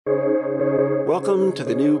Welcome to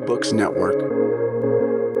the New Books Network.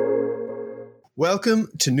 Welcome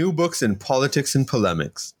to New Books in Politics and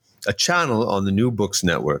Polemics, a channel on the New Books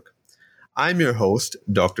Network. I'm your host,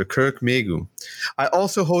 Dr. Kirk Megu. I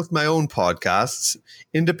also host my own podcasts,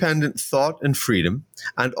 Independent Thought and Freedom,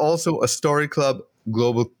 and also a story club,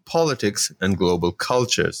 Global Politics and Global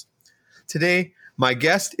Cultures. Today, my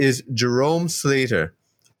guest is Jerome Slater,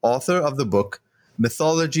 author of the book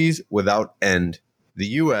Mythologies Without End, the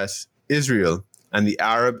U.S., Israel, and the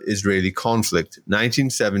Arab-Israeli Conflict,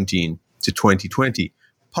 1917 to 2020,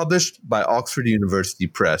 published by Oxford University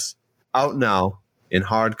Press, out now in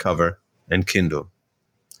hardcover and Kindle.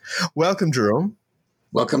 Welcome, Jerome.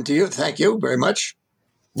 Welcome to you. Thank you very much.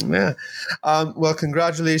 Yeah. Well,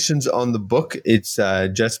 congratulations on the book. It's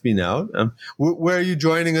just been out. Where are you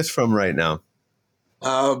joining us from right now?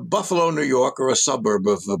 Buffalo, New York, or a suburb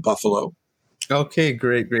of Buffalo. Okay,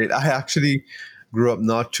 great. I actually grew up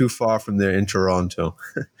not too far from there in Toronto.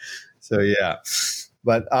 So, yeah.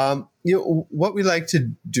 But what we like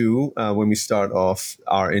to do when we start off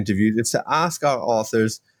our interview is to ask our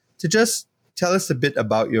authors to just tell us a bit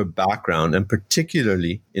about your background, and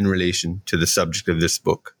particularly in relation to the subject of this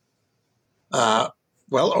book.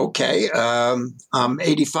 Okay. I'm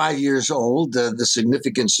 85 years old. The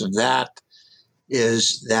significance of that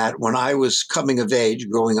is that when I was coming of age,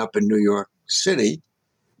 growing up in New York City,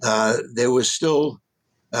 there was still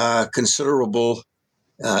considerable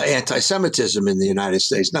anti-Semitism in the United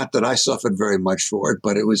States. Not that I suffered very much for it,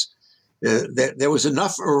 but it was there was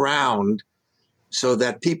enough around so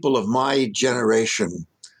that people of my generation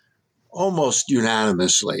almost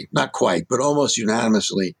unanimously, not quite, but almost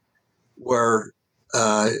unanimously, were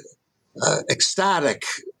ecstatic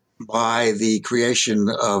by the creation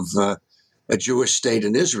of a Jewish state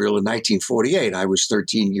in Israel in 1948. I was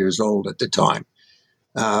 13 years old at the time.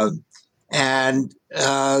 That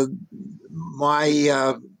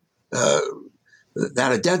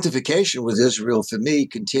identification with Israel for me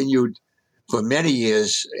continued for many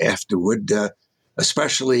years afterward,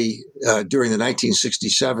 especially during the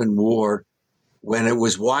 1967 war, when it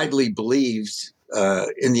was widely believed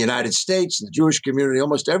in the United States, the Jewish community,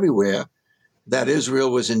 almost everywhere, that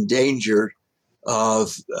Israel was in danger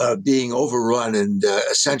of being overrun and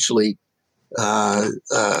essentially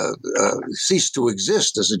cease to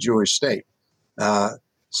exist as a Jewish state.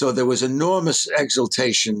 So there was enormous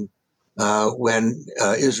exultation when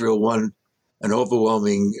Israel won an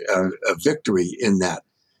overwhelming victory in that.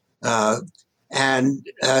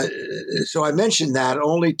 So I mentioned that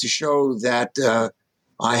only to show that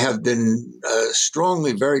I have been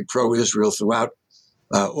strongly very pro-Israel throughout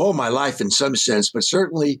all my life in some sense, but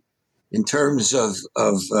certainly in terms of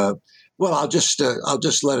I'll just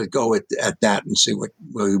let it go at that and see where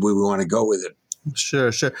we want to go with it.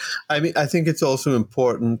 Sure. I mean, I think it's also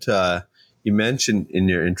important. You mentioned in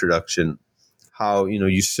your introduction how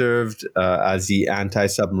you served as the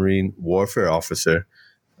anti-submarine warfare officer.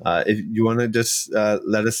 If you want to just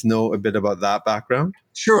let us know a bit about that background.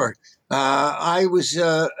 Sure. I was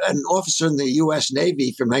an officer in the U.S.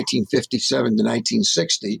 Navy from 1957 to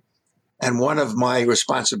 1960, and one of my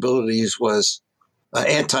responsibilities was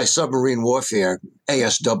anti-submarine warfare,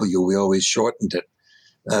 ASW. We always shortened it.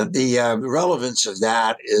 The relevance of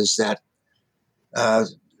that is that I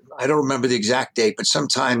don't remember the exact date, but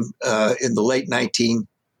sometime in the late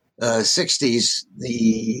 1960s,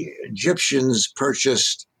 the Egyptians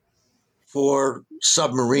purchased 4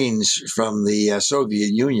 submarines from the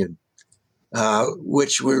Soviet Union,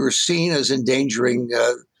 which were seen as endangering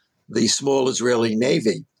the small Israeli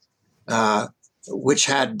Navy, which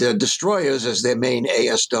had destroyers as their main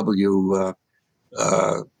ASW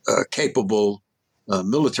capable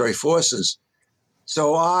military forces.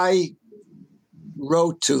 So I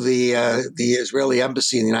wrote to the Israeli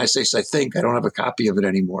embassy in the United States. I don't have a copy of it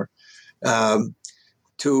anymore. To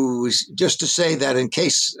say that in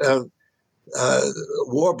case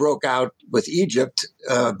war broke out with Egypt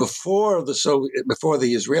before the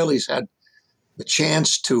Israelis had the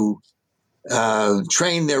chance to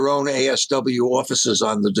train their own ASW officers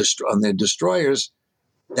on their destroyers,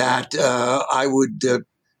 that I would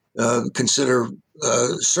consider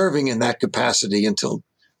serving in that capacity until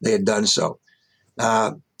they had done so.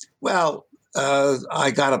 I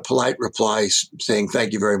got a polite reply saying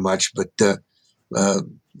thank you very much, but that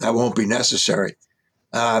won't be necessary.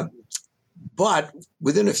 But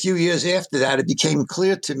within a few years after that, it became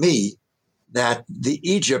clear to me that the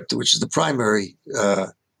Egypt, which is the primary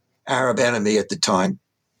Arab enemy at the time,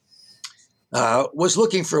 was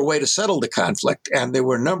looking for a way to settle the conflict. And there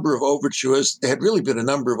were a number of overtures. There had really been a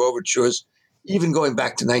number of overtures, even going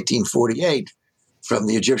back to 1948, from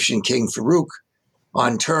the Egyptian king Farouk,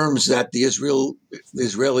 on terms that the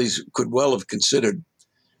Israelis could well have considered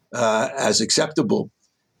as acceptable.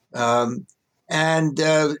 And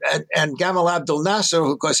Gamal Abdel Nasser,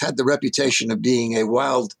 who of course had the reputation of being a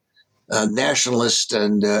wild nationalist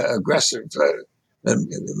and aggressive,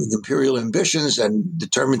 with imperial ambitions and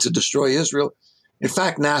determined to destroy Israel. In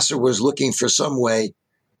fact, Nasser was looking for some way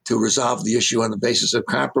to resolve the issue on the basis of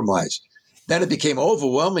compromise. Then it became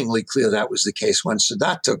overwhelmingly clear that was the case when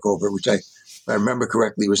Sadat took over, which if I remember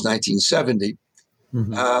correctly, was 1970.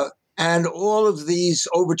 Mm-hmm. And all of these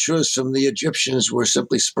overtures from the Egyptians were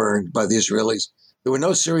simply spurned by the Israelis. There were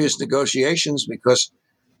no serious negotiations because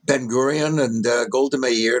Ben-Gurion and Golda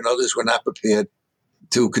Meir and others were not prepared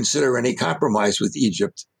to consider any compromise with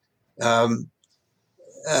Egypt. So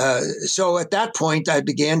at that point, I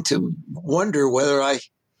began to wonder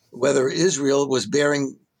whether Israel was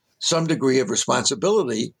bearing some degree of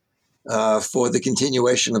responsibility for the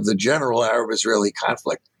continuation of the general Arab-Israeli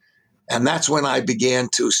conflict. And that's when I began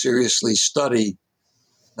to seriously study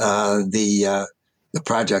the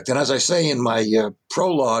project. And as I say in my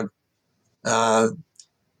prologue,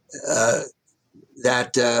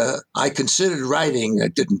 that I considered writing, I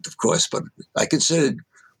didn't, of course, but I considered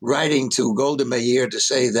writing to Golda Meir to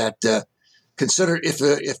say that consider if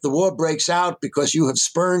the war breaks out because you have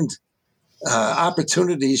spurned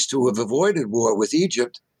opportunities to have avoided war with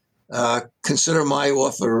Egypt, consider my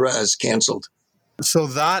offer as canceled. So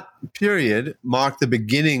that period marked the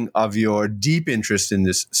beginning of your deep interest in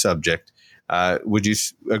this subject. Would you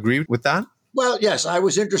agree with that? Well, yes, I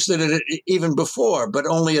was interested in it even before, but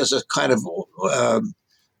only as a kind of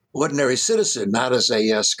ordinary citizen, not as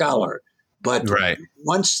a scholar. But right.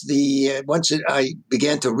 once I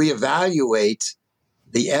began to reevaluate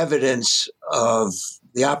the evidence of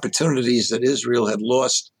the opportunities that Israel had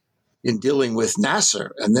lost in dealing with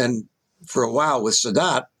Nasser, and then for a while with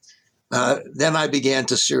Sadat, then I began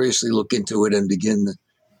to seriously look into it and begin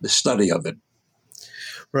the study of it.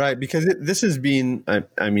 Right, because this has been,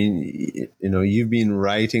 I mean, you've been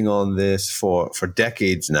writing on this for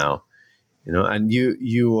decades now, and you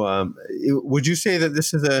would you say that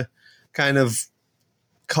this is a kind of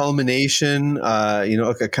culmination,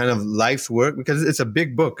 a kind of life's work? Because it's a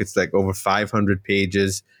big book. It's like over 500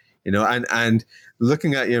 pages, and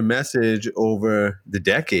looking at your message over the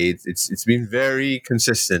decades, it's been very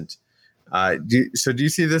consistent. Do you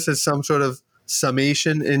see this as some sort of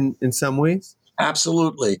summation in some ways?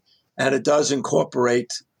 Absolutely. And it does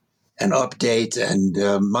incorporate and update and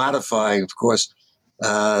modify, of course,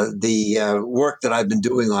 the work that I've been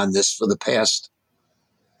doing on this for the past,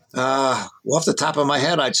 off the top of my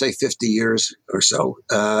head, I'd say 50 years or so.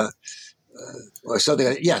 Or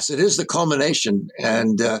something. Yes, it is the culmination,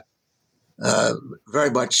 and very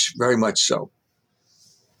much so.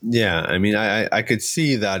 Yeah, I mean, I could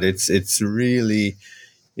see that it's really,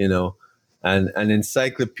 an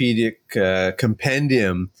encyclopedic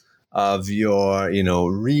compendium of your,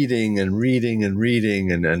 reading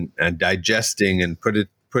and digesting and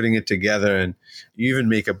putting it together. And you even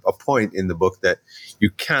make a point in the book that you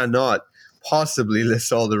cannot possibly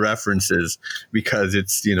list all the references because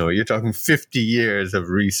it's, you're talking 50 years of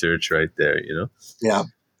research right there, Yeah.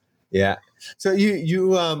 Yeah. So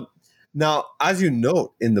you now, as you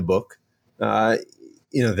note in the book,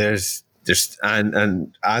 there's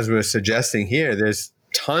and as we're suggesting here, there's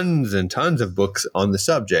tons and tons of books on the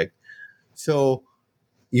subject. So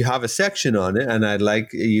you have a section on it, and I'd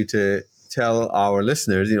like you to tell our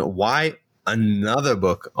listeners, why another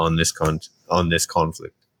book on this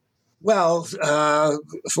conflict. Well,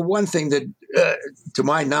 for one thing, that to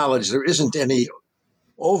my knowledge, there isn't any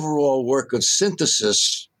overall work of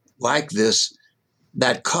synthesis like this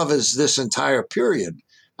that covers this entire period.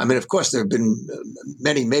 I mean, of course, there have been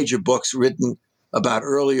many major books written about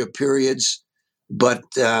earlier periods, but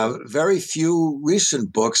very few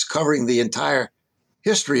recent books covering the entire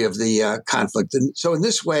history of the conflict. And so in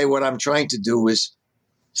this way, what I'm trying to do is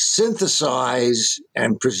synthesize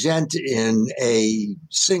and present in a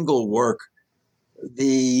single work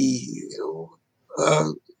the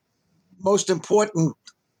most important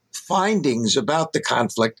findings about the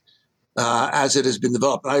conflict as it has been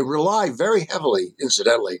developed. I rely very heavily,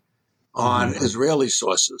 incidentally, on Israeli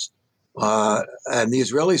sources. And the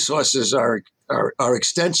Israeli sources are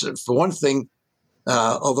extensive. For one thing,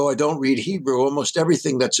 although I don't read Hebrew, almost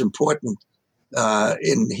everything that's important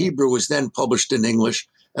in Hebrew was then published in English,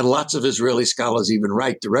 and lots of Israeli scholars even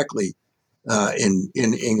write directly in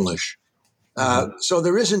English. So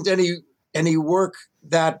there isn't any work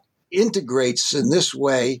that integrates in this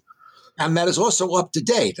way, and that is also up to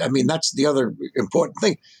date. I mean, that's the other important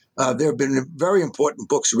thing. There have been very important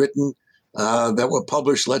books written that were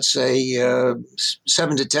published, let's say,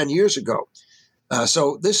 7 to 10 years ago.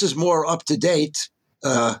 So this is more up to date,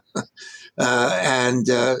 and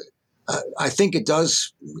I think it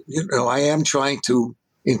does. I am trying to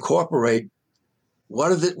incorporate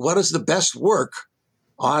what is the best work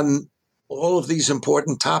on all of these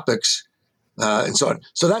important topics, and so on.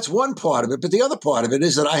 So that's one part of it. But the other part of it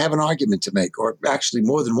is that I have an argument to make, or actually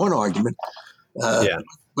more than one argument.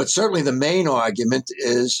 But certainly the main argument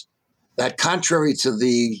is that contrary to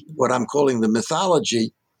what I'm calling the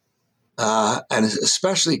mythology, and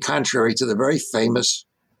especially contrary to the very famous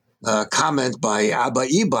comment by Abba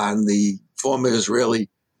Eban, the former Israeli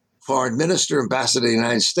foreign minister, ambassador to the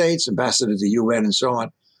United States, ambassador to the UN, and so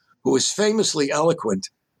on, who was famously eloquent.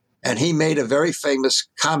 And he made a very famous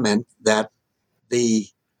comment that the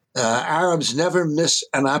Arabs never miss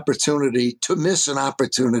an opportunity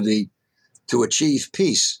to achieve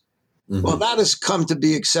peace. Mm-hmm. Well, that has come to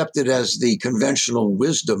be accepted as the conventional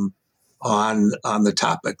wisdom on the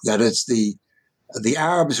topic, that it's the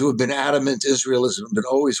Arabs who have been adamant. Israel has been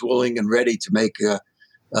always willing and ready to make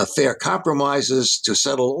fair compromises to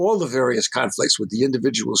settle all the various conflicts with the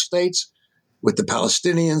individual states, with the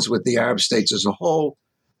Palestinians, with the Arab states as a whole,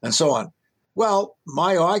 and so on. Well,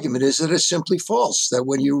 my argument is that it's simply false, that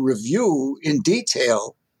when you review in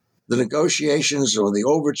detail the negotiations or the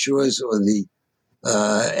overtures or the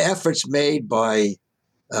efforts made by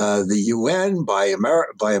the UN, by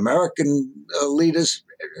American leaders,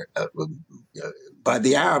 by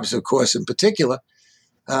the Arabs, of course, in particular,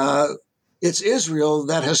 it's Israel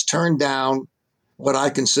that has turned down what I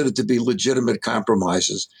consider to be legitimate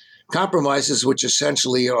compromises which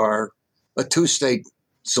essentially are a two-state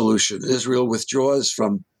solution. Israel withdraws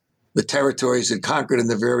from the territories it conquered in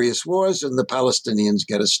the various wars, and the Palestinians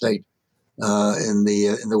get a state in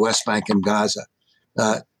the West Bank and Gaza.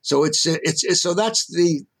 So so that's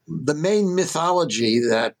the main mythology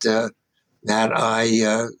that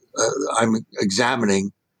I'm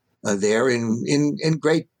examining there in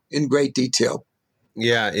great detail.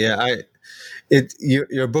 Yeah.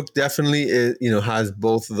 Your book definitely is, has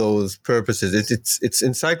both of those purposes. It's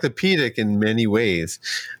encyclopedic in many ways,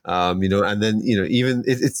 and then even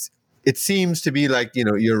it seems to be like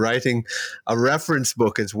you're writing a reference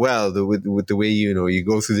book as well, with the way you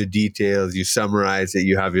go through the details, you summarize it,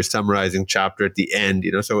 you have your summarizing chapter at the end,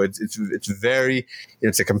 so it's very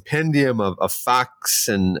it's a compendium of facts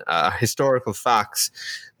and historical facts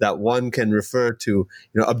that one can refer to,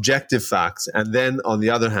 objective facts, and then on the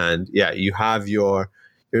other hand, you have your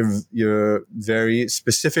very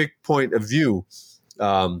specific point of view,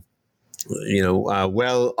 well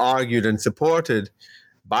argued and supported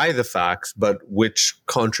by the facts, but which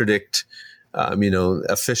contradict,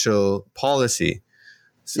 official policy.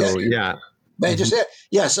 So, yeah. May I just say,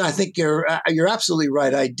 yes, I think you're absolutely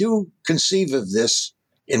right. I do conceive of this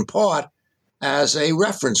in part as a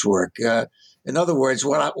reference work. In other words,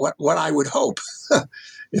 what I would hope,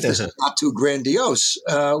 if this is not too grandiose,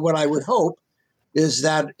 what I would hope is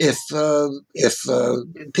that if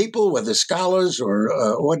people, whether scholars or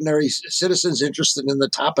ordinary citizens interested in the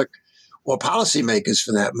topic, or policymakers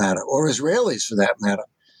for that matter, or Israelis for that matter,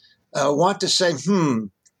 want to say,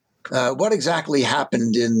 what exactly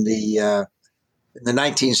happened in the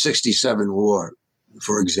 1967 war,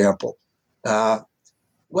 for example?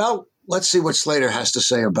 Well, let's see what Slater has to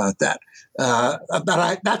say about that.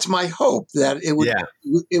 But that's my hope, that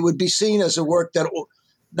it would be seen as a work that,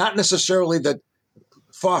 not necessarily that,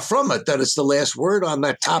 far from it, that it's the last word on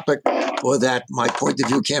that topic, or that my point of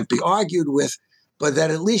view can't be argued with, but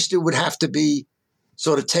that at least it would have to be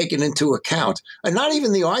sort of taken into account, and not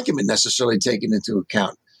even the argument necessarily taken into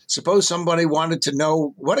account. Suppose somebody wanted to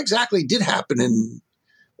know what exactly did happen in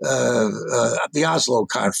the Oslo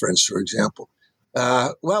Conference, for example.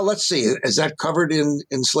 Well, let's see. Is that covered in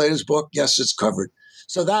Slater's book? Yes, it's covered.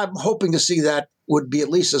 So that I'm hoping to see that would be at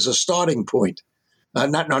least as a starting point.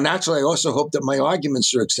 Naturally, I also hope that my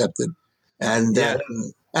arguments are accepted, and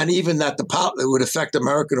even that it would affect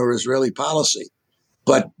American or Israeli policy.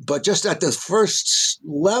 But just at the first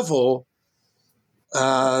level,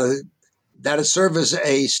 that it serve as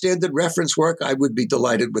a standard reference work, I would be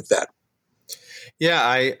delighted with that. Yeah,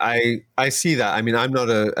 I see that. I mean, I'm not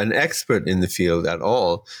an expert in the field at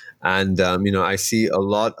all. And, I see a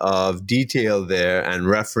lot of detail there and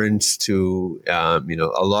reference to,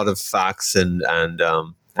 a lot of facts and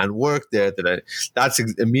work there that's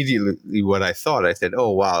immediately what I thought. I said, oh,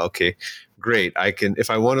 wow, okay, great. If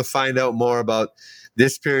I want to find out more about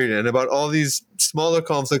this period and about all these smaller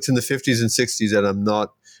conflicts in the 50s and 60s that I'm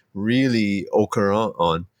not really au courant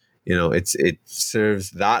on, it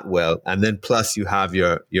serves that well. And then plus you have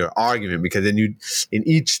your argument, because then in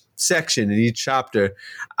each section, in each chapter,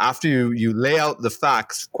 after you lay out the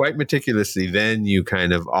facts quite meticulously, then you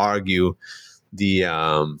kind of argue the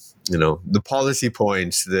the policy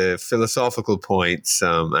points, the philosophical points,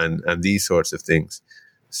 and these sorts of things.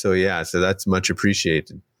 So that's much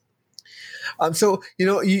appreciated. So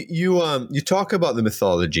you talk about the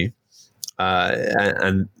mythology,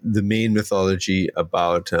 and the main mythology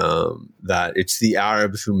about that it's the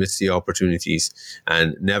Arabs who miss the opportunities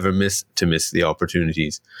and never miss the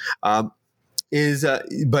opportunities. But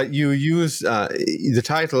you use the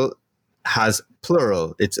title has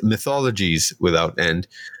plural. It's mythologies without end.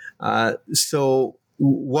 So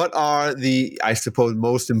what are the, I suppose,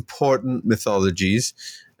 most important mythologies,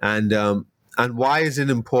 and why is it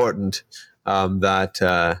important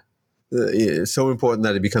that so important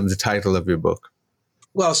that it becomes the title of your book?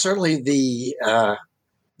 Well, certainly the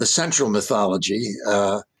central mythology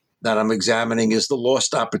that I'm examining is the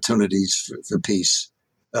lost opportunities for peace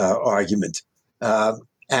argument.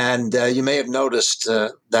 And you may have noticed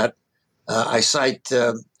that I cite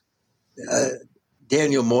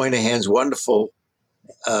Daniel Moynihan's wonderful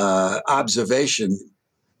observation,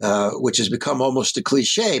 which has become almost a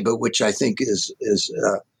cliche, but which I think is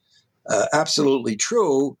absolutely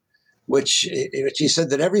true, which he said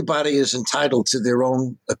that everybody is entitled to their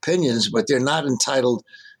own opinions, but they're not entitled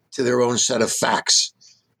to their own set of facts.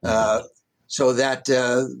 So that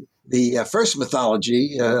the first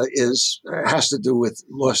mythology has to do with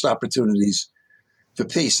lost opportunities for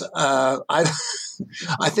peace. I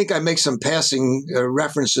think I make some passing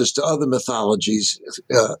references to other mythologies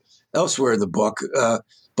elsewhere in the book,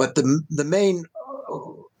 but the main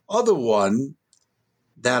other one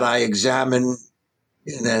that I examine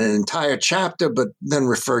in an entire chapter, but then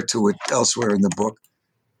refer to it elsewhere in the book,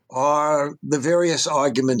 are the various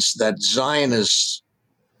arguments that Zionists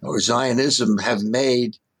or Zionism have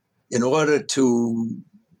made in order to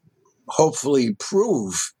hopefully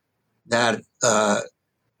prove that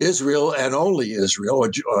Israel and only Israel,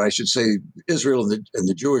 or I should say Israel and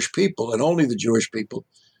the Jewish people, and only the Jewish people,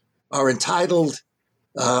 are entitled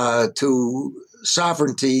to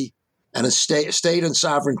sovereignty and a state and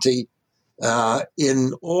sovereignty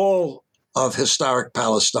in all of historic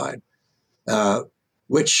Palestine,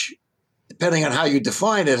 which, depending on how you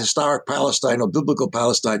define it, historic Palestine or biblical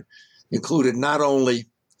Palestine included not only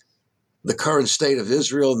the current state of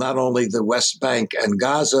Israel, not only the West Bank and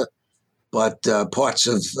Gaza, but parts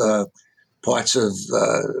of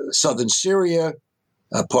southern Syria,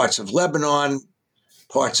 parts of Lebanon,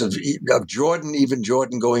 parts of Jordan, even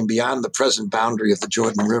Jordan going beyond the present boundary of the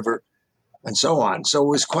Jordan River, and so on. So it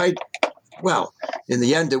was quite, well, in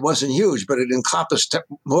the end, it wasn't huge, but it encompassed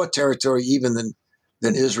more territory even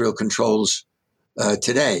than Israel controls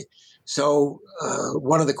today. So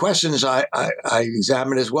one of the questions I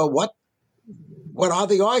examine is, well, what are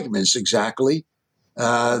the arguments exactly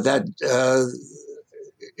that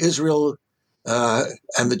Israel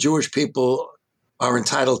and the Jewish people are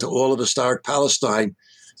entitled to all of historic Palestine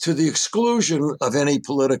to the exclusion of any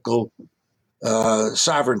political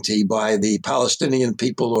sovereignty by the Palestinian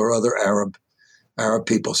people or other Arab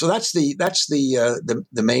people? So that's the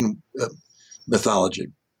main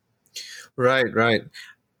mythology. Right.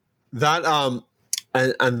 That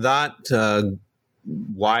and that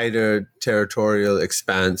wider territorial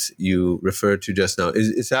expanse you referred to just now,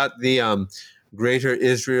 is that the greater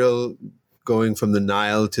Israel going from the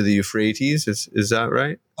Nile to the Euphrates? Is that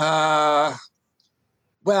right?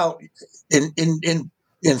 Well,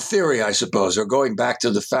 in theory, I suppose, or going back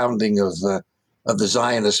to the founding of the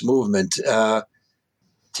Zionist movement,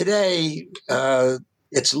 today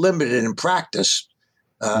it's limited in practice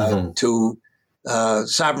to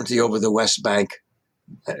sovereignty over the West Bank,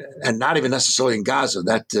 and not even necessarily in Gaza.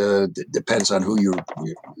 That depends on who you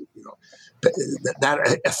know.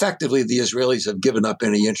 That effectively, the Israelis have given up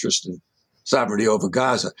any interest in sovereignty over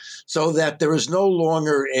Gaza, so that there is no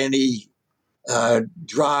longer any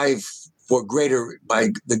drive by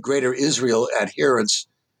the greater Israel adherents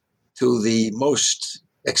to the most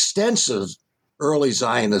extensive early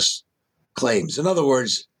Zionist claims. In other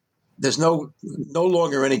words, there's no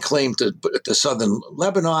longer any claim to southern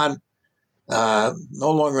Lebanon,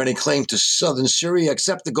 no longer any claim to southern Syria,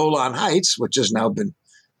 except the Golan Heights, which has now been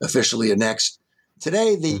officially annexed.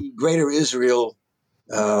 Today, the greater Israel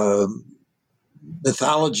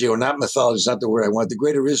mythology, or not mythology, is not the word I want, the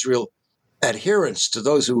greater Israel adherence to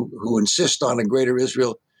those who insist on a greater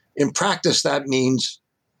Israel, in practice, that means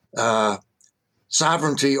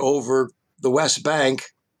sovereignty over the West Bank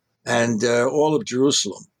and all of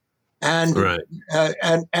Jerusalem. and Right.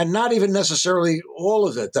 and not even necessarily all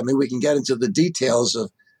of it. I mean, we can get into the details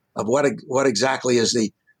of what exactly is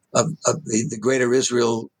the Greater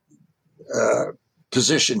Israel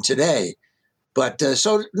position today. But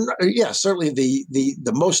certainly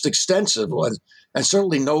the most extensive one, and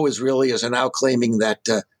certainly no Israelis are now claiming that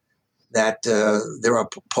there are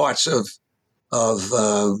parts of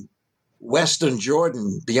Western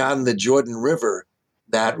Jordan beyond the Jordan River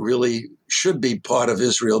that really should be part of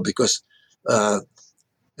Israel, because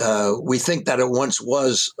we think that it once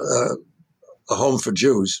was a home for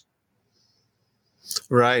Jews.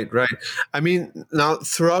 Right. I mean, now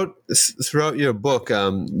throughout your book,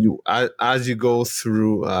 as you go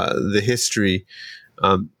through the history,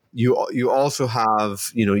 you also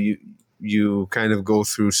have, you kind of go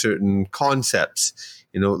through certain concepts,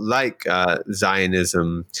 like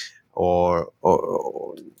Zionism, or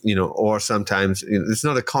sometimes it's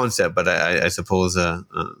not a concept, but I suppose a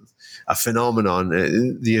phenomenon,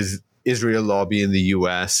 the Israel lobby in the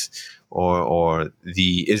U.S., or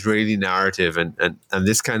the Israeli narrative, and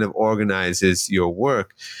this kind of organizes your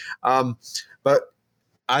work. But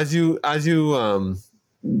as you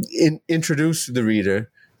introduce the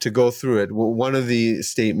reader to go through it, one of the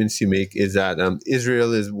statements you make is that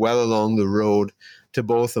Israel is well along the road to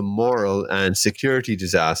both a moral and security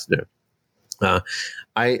disaster.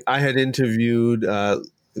 I had interviewed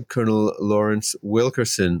Colonel Lawrence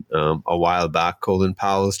Wilkerson a while back, Colin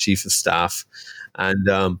Powell's chief of staff,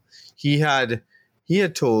 and he had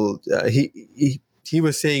told he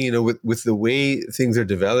was saying, with the way things are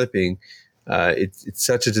developing, it's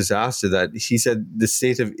such a disaster that he said the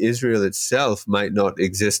state of Israel itself might not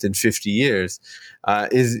exist in 50 years.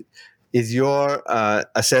 Is your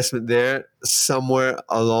assessment there somewhere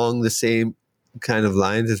along the same kind of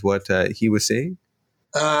lines as what he was saying?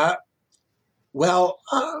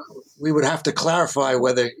 We would have to clarify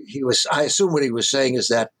whether he was. I assume what he was saying is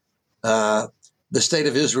that the state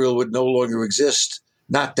of Israel would no longer exist.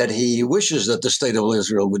 Not that he wishes that the state of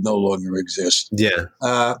Israel would no longer exist. Yeah.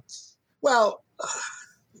 The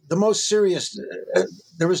most serious,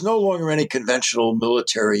 there is no longer any conventional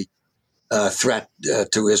military threat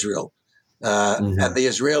to Israel. And the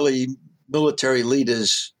Israeli military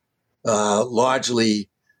leaders largely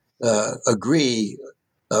agree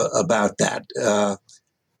about that.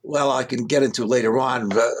 I can get into later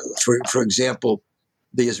on. For example,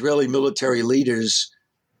 the Israeli military leaders,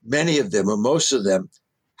 many of them, or most of them,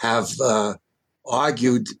 have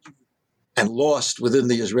argued and lost within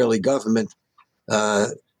the Israeli government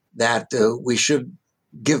that we should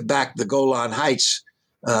give back the Golan Heights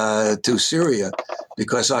to Syria,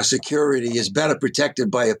 because our security is better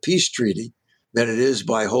protected by a peace treaty than it is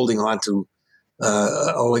by holding on to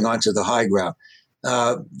the high ground.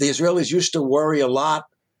 The Israelis used to worry a lot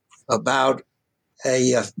about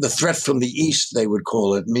the threat from the east, they would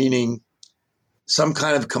call it, meaning some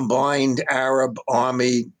kind of combined Arab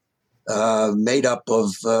army made up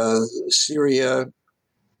of Syria,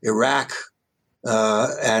 Iraq,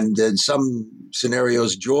 and in some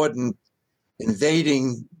scenarios, Jordan,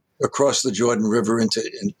 invading across the Jordan River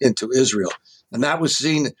into Israel. And that was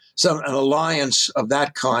seen, an alliance of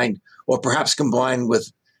that kind, or perhaps combined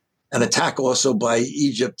with an attack also by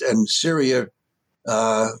Egypt and Syria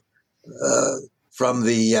from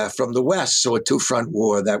the west, so a two-front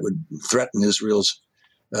war that would threaten Israel's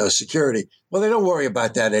security. Well, they don't worry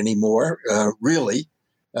about that anymore, really.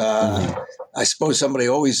 I suppose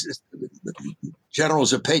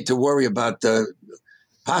generals are paid to worry about the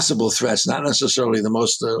possible threats, not necessarily the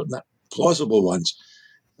most not plausible ones.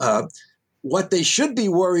 What they should be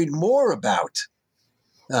worried more about,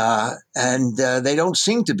 and they don't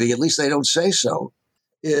seem to be, at least they don't say so,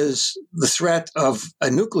 is the threat of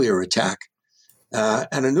a nuclear attack.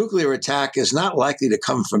 And a nuclear attack is not likely to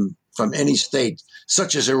come from any state,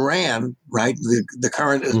 such as Iran, right? The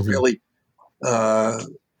current Israeli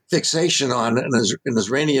fixation on an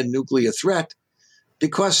Iranian nuclear threat,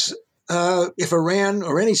 because if Iran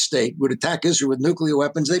or any state would attack Israel with nuclear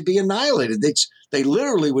weapons, they'd be annihilated. They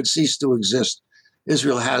literally would cease to exist.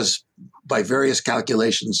 Israel has, by various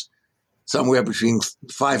calculations, somewhere between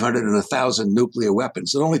 500 and 1,000 nuclear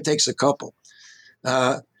weapons. It only takes a couple.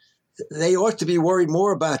 They ought to be worried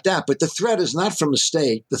more about that. But the threat is not from a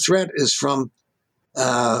state. The threat is from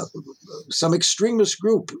some extremist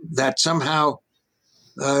group that somehow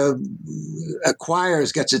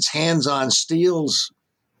gets its hands on, steals,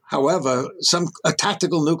 however, a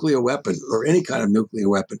tactical nuclear weapon or any kind of nuclear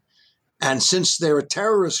weapon. And since they're a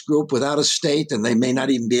terrorist group without a state, and they may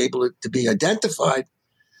not even be able to be identified,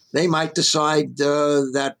 they might decide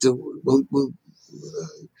that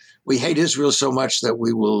we hate Israel so much that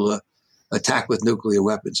we will attack with nuclear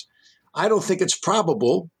weapons. I don't think it's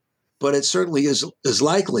probable, but it certainly is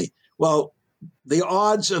likely. Well, the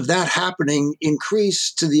odds of that happening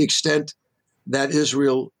increase to the extent that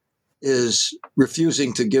Israel is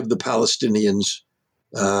refusing to give the Palestinians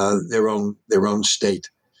their own state.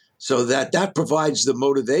 So that provides the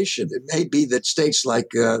motivation. It may be that states like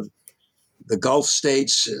the Gulf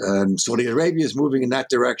states and Saudi Arabia is moving in that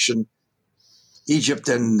direction. Egypt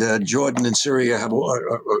and Jordan and Syria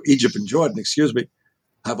or Egypt and Jordan, excuse me,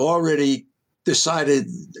 have already decided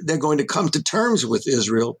they're going to come to terms with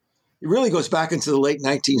Israel. It really goes back into the late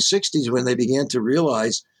 1960s when they began to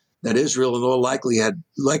realize that Israel in all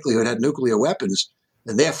likelihood had nuclear weapons,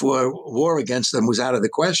 and therefore war against them was out of the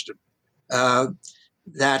question. I'm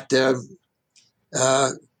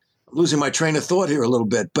losing my train of thought here a little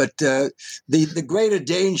bit, but the greater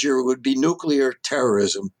danger would be nuclear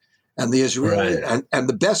terrorism, and the Israeli and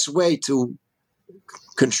the best way to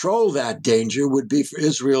control that danger would be for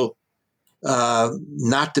Israel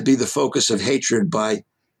not to be the focus of hatred by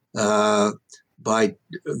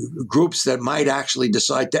groups that might actually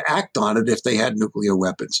decide to act on it if they had nuclear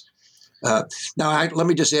weapons. Now, let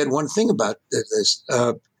me just add one thing about this.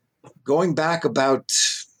 Going back about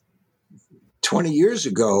 20 years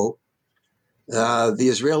ago, the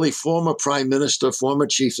Israeli former prime minister, former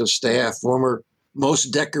chief of staff, former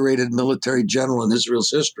most decorated military general in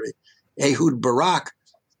Israel's history, Ehud Barak,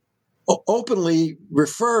 openly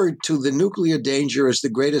referred to the nuclear danger as the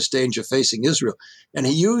greatest danger facing Israel. And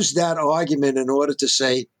he used that argument in order to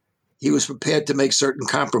say he was prepared to make certain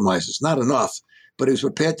compromises. Not enough, but he was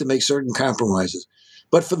prepared to make certain compromises.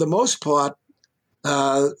 But for the most part,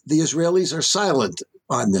 the Israelis are silent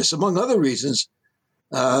on this. Among other reasons,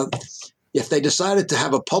 if they decided to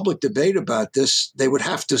have a public debate about this, they would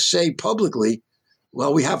have to say publicly,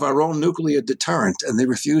 well, we have our own nuclear deterrent, and they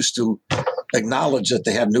refuse to acknowledge that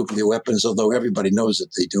they have nuclear weapons, although everybody knows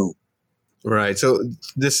that they do. Right. So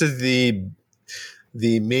this is the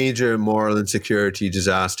major moral insecurity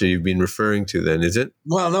disaster you've been referring to then, is it?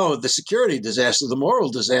 Well, no, the security disaster, the moral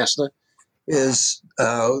disaster is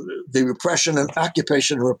the repression and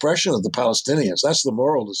occupation and repression of the Palestinians. That's the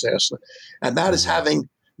moral disaster. And that is having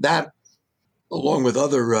that, along with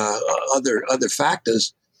other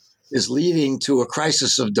factors, is leading to a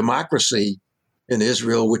crisis of democracy in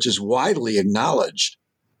Israel, which is widely acknowledged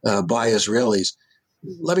by Israelis.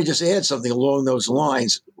 Let me just add something along those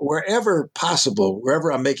lines. Wherever possible, wherever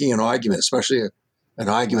I'm making an argument, especially an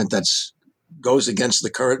argument that goes against the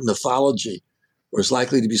current mythology or is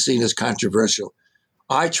likely to be seen as controversial,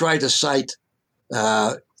 I try to cite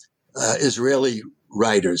Israeli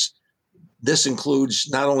writers. This includes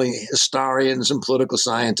not only historians and political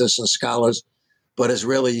scientists and scholars, but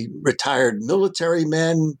Israeli retired military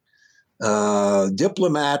men,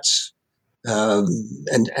 diplomats,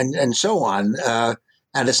 and so on.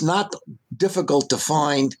 And it's not difficult to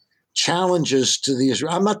find challenges to the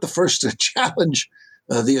Israel. I'm not the first to challenge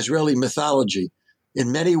the Israeli mythology.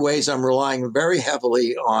 In many ways, I'm relying very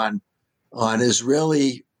heavily on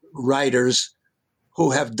Israeli writers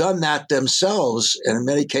who have done that themselves, and in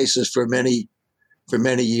many cases for many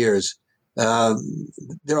years.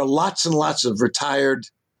 There are lots and lots of retired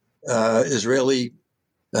Israeli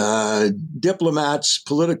diplomats,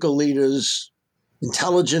 political leaders,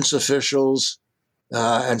 intelligence officials,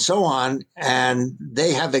 and so on, and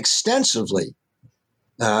they have extensively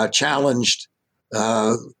challenged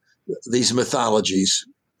these mythologies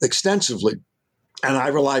extensively, and I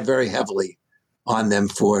rely very heavily on them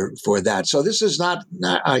for that. So this is not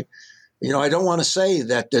I don't want to say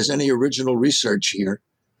that there's any original research here.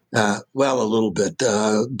 Well, a little bit,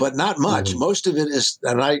 but not much. Mm-hmm. Most of it is,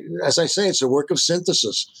 and as I say, it's a work of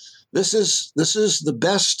synthesis. This is the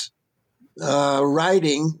best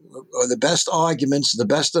writing, or the best arguments, the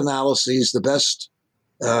best analyses, the best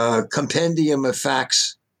compendium of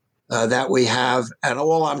facts that we have, and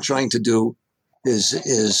all I'm trying to do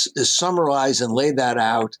is summarize and lay that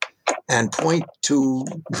out, and point to,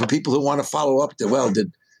 for people who want to follow up,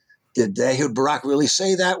 did Ehud Barak really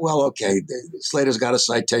say that? Well, okay, Slater's got a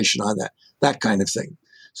citation on that kind of thing.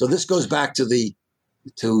 So this goes back to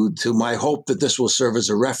my hope that this will serve as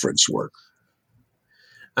a reference work.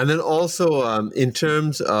 And then also, in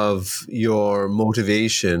terms of your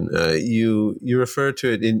motivation, you refer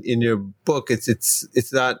to it in your book. It's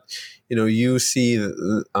that you see the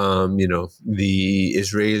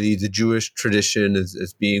Jewish tradition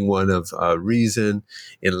as being one of reason,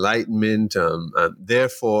 enlightenment, and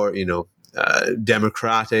therefore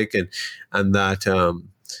democratic, and that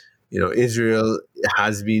Israel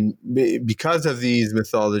has been, because of these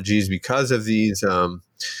mythologies, because of these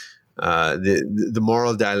the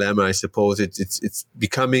moral dilemma, I suppose. It's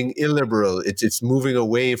becoming illiberal. It's moving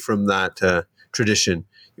away from that tradition.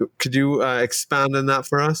 Could you expand on that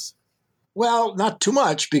for us? Well, not too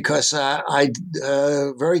much, because I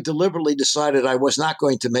very deliberately decided I was not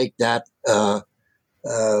going to make that an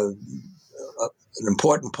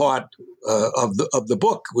important part of the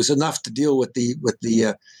book. It was enough to deal with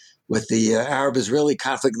the Arab-Israeli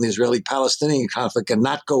conflict and the Israeli-Palestinian conflict, and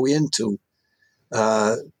not go into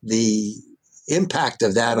the impact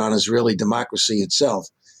of that on Israeli democracy itself.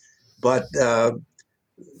 But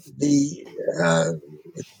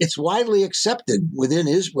it's widely accepted within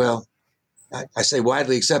Israel. I say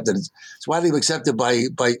widely accepted. It's widely accepted by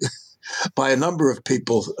a number of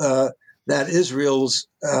people that Israel's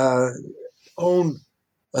own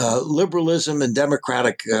liberalism and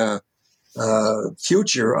democratic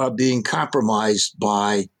future are being compromised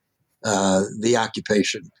by the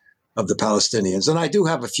occupation of the Palestinians. And I do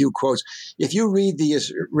have a few quotes. If you read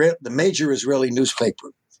the major Israeli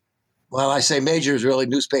newspaper, well, I say major Israeli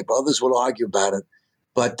newspaper, others will argue about it,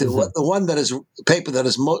 but the one that is the paper that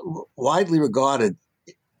is widely regarded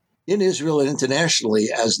in Israel and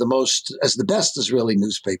internationally as the best Israeli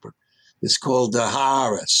newspaper, it's called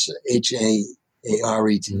Haaretz,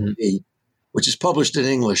 H-A-A-R-E-T-Z, which is published in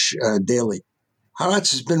English daily.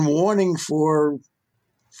 Haaretz has been warning for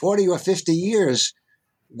 40 or 50 years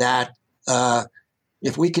that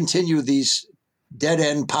if we continue these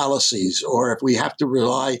dead-end policies, or if we have to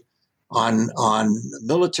rely on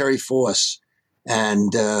military force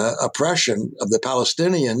and oppression of the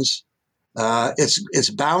Palestinians, it's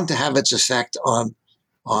bound to have its effect on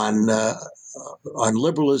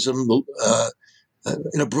liberalism,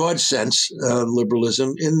 in a broad sense,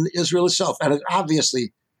 liberalism in Israel itself, and it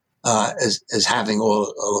obviously is having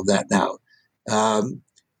all of that now.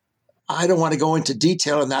 I don't want to go into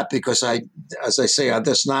detail on that because as I say,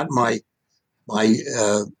 that's not my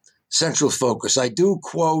central focus. I do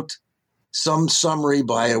quote some summary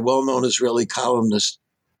by a well-known Israeli columnist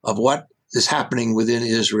of what is happening within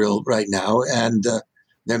Israel right now, and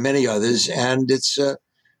there are many others, and it's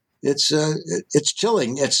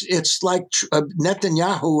chilling. It's like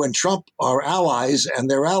Netanyahu and Trump are allies, and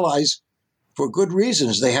they're allies for good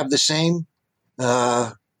reasons. They have the same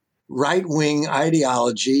right-wing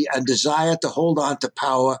ideology and desire to hold on to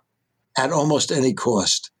power at almost any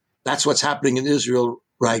cost. That's what's happening in Israel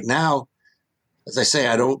right now. As I say,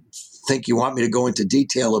 I don't think you want me to go into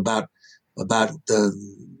detail about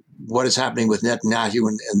what is happening with Netanyahu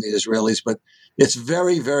and the Israelis, but it's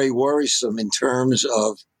very, very worrisome in terms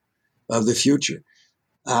of the future.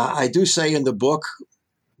 I do say in the book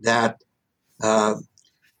that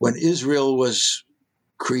when Israel was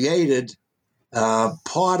created,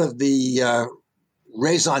 part of the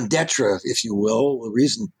raison d'etre, if you will, the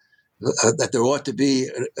reason that there ought to be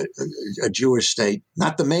a Jewish state,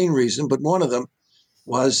 not the main reason, but one of them,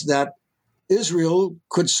 was that Israel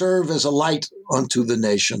could serve as a light unto the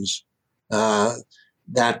nations,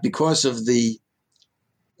 that because of the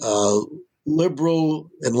liberal,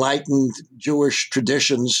 enlightened Jewish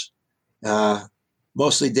traditions,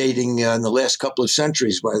 mostly dating in the last couple of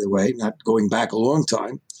centuries, by the way, not going back a long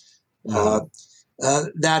time, that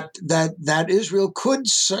Israel could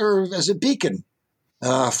serve as a beacon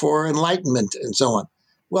for enlightenment and so on.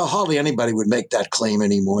 Well, hardly anybody would make that claim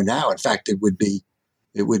anymore now. In fact, it would be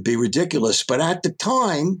ridiculous. But at the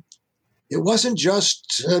time, it wasn't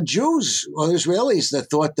just Jews or Israelis that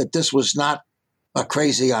thought that this was not a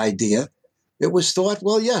crazy idea. It was thought,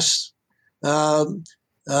 well, yes, the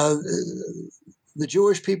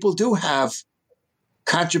Jewish people do have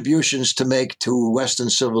contributions to make to Western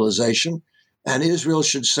civilization, and Israel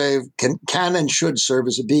can and should serve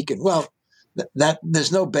as a beacon. Well, that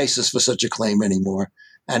there's no basis for such a claim anymore,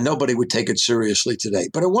 and nobody would take it seriously today.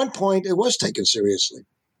 But at one point, it was taken seriously.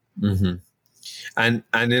 Mm-hmm. And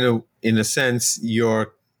in a sense,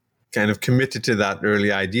 you're kind of committed to that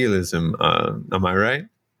early idealism. Am I right?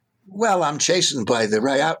 Well, I'm chastened by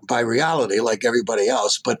reality, like everybody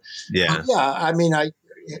else. But yeah, I mean, I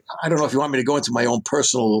don't know if you want me to go into my own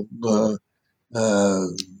personal.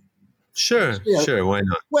 Sure. Why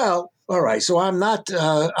not? Well, all right. So I'm not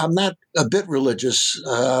a bit religious,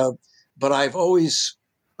 but I've always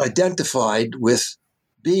identified with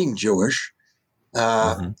being Jewish,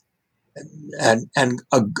 and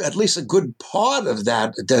at least a good part of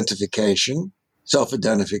that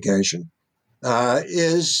self-identification,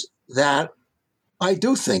 is that I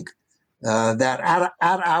do think that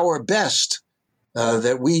at our best,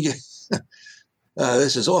 that we.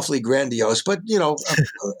 This is awfully grandiose, but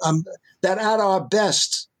that at our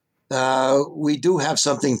best, we do have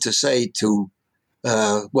something to say to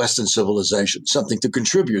Western civilization, something to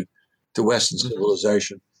contribute to Western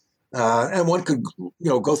civilization. And one could,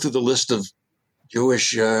 go through the list of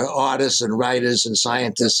Jewish artists and writers and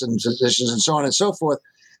scientists and physicians and so on and so forth.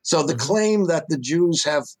 So the claim that the Jews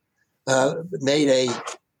have made a,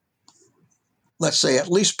 let's say, at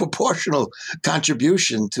least proportional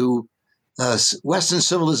contribution to Western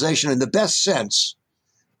civilization in the best sense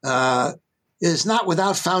is not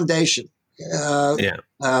without foundation.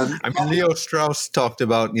 Leo Strauss talked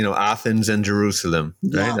about, Athens and Jerusalem,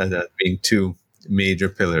 right? As being two major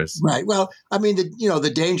pillars. Right. Well,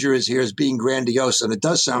 the danger is being grandiose, and it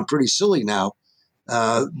does sound pretty silly now.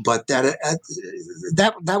 But that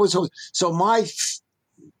was so.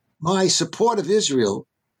 My support of Israel,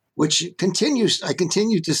 which continues, I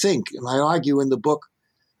continue to think, and I argue in the book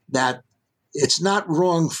that it's not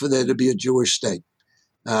wrong for there to be a Jewish state.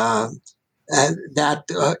 And that,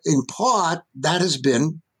 in part, that has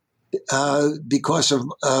been because of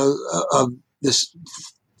this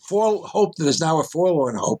hope that is now a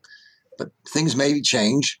forlorn hope, but things may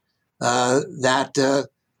change, that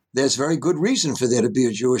there's very good reason for there to be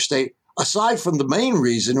a Jewish state, aside from the main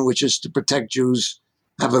reason, which is to protect Jews,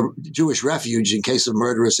 have a Jewish refuge in case of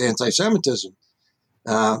murderous anti-Semitism.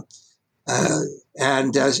 So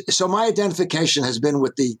my identification has been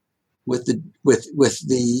with the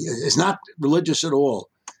is not religious at all.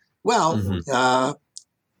 Well,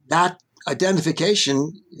 that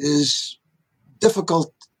identification is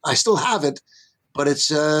difficult. I still have it, but it's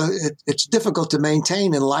difficult to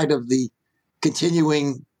maintain in light of the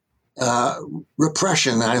continuing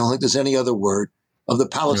repression. I don't think there's any other word of the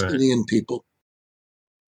Palestinian people.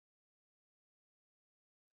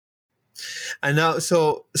 And now,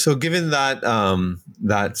 so given that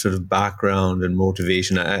that sort of background and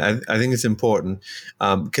motivation, I think it's important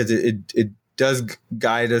because it does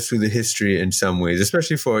guide us through the history in some ways,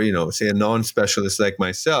 especially for say a non-specialist like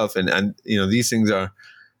myself, and these things are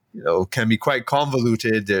can be quite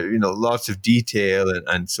convoluted. There lots of detail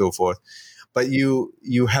and so forth, but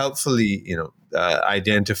you helpfully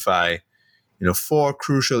identify 4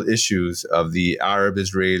 crucial issues of the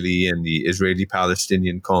Arab-Israeli and the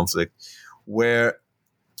Israeli-Palestinian conflict, where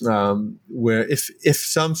if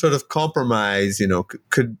some sort of compromise,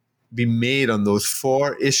 could be made on those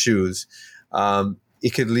 4 issues,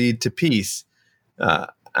 it could lead to peace.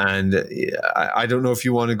 And I don't know if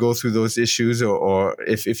you want to go through those issues or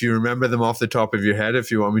if you remember them off the top of your head,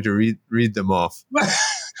 if you want me to read them off.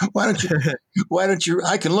 Why don't you,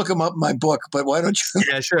 I can look them up in my book, but why don't you?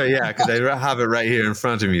 Yeah, sure. Yeah. Cause I have it right here in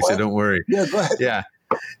front of me. So don't worry. Yeah, go ahead. Yeah.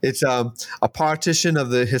 It's a partition of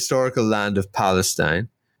the historical land of Palestine,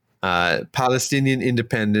 Palestinian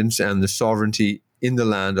independence and the sovereignty in the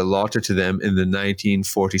land allotted to them in the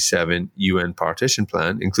 1947 UN partition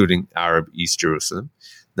plan, including Arab East Jerusalem.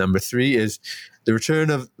 Number 3 is the return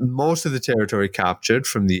of most of the territory captured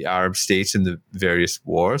from the Arab states in the various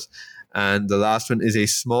wars. And the last one is a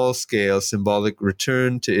small-scale symbolic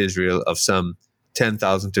return to Israel of some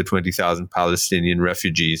 10,000 to 20,000 Palestinian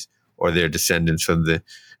refugees or their descendants from the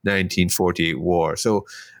 1948 war. So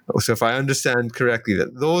if I understand correctly,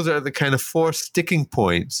 that those are the kind of 4 sticking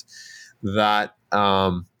points that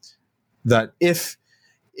that if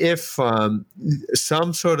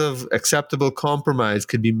some sort of acceptable compromise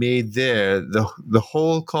could be made there, the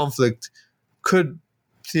whole conflict could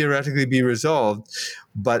theoretically be resolved.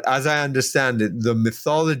 But as I understand it, the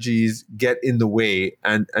mythologies get in the way,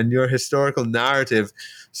 and your historical narrative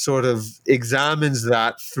sort of examines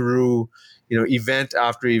that through event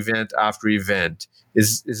after event after event.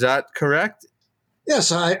 Is that correct?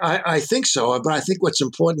 Yes, I think so. But I think what's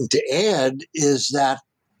important to add is that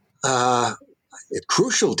it's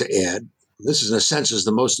crucial to add. This, in a sense, is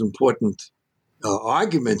the most important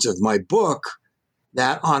argument of my book,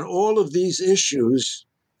 that on all of these issues,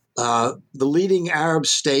 the leading Arab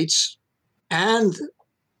states and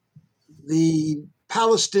the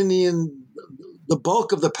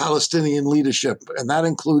bulk of the Palestinian leadership, and that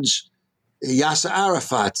includes Yasser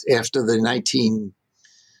Arafat after the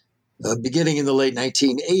beginning in the late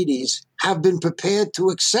 1980s, have been prepared to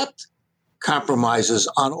accept compromises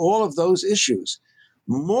on all of those issues.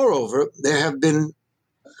 Moreover, there have been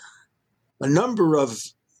a number of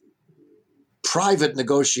private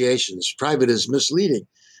negotiations. Private is misleading.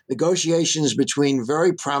 Negotiations between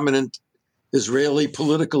very prominent Israeli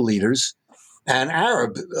political leaders and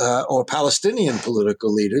Arab or Palestinian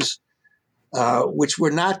political leaders, which were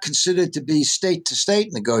not considered to be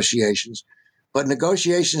state-to-state negotiations, but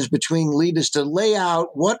negotiations between leaders to lay out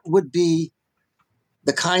what would be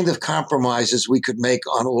the kind of compromises we could make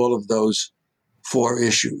on all of those 4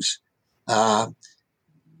 issues.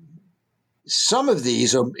 Some of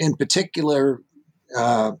these are in particular,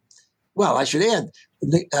 I should add,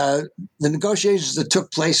 the negotiations that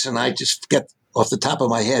took place, and I just forget off the top of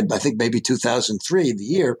my head, I think maybe 2003, the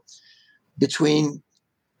year, between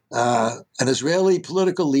an Israeli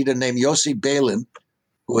political leader named Yossi Beilin,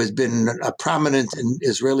 who has been prominent in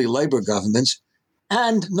Israeli labor governments,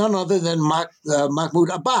 and none other than Mahmoud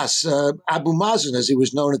Abbas, Abu Mazen, as he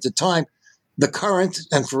was known at the time, the current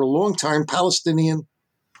and for a long time Palestinian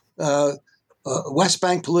West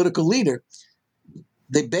Bank political leader.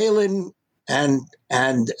 The Beilin and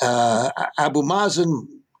Abu Mazen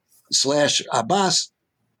 / Abbas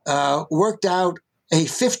worked out a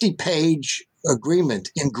 50-page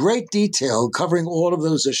agreement in great detail covering all of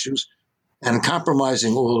those issues and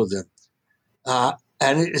compromising all of them.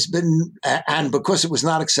 And it has been, and because it was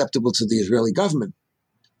not acceptable to the Israeli government,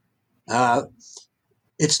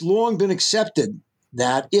 it's long been accepted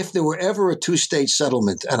that if there were ever a two-state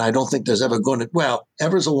settlement, and I don't think there's ever going to, well,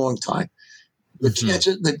 ever is a long time,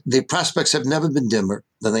 the prospects have never been dimmer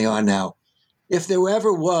than they are now. If there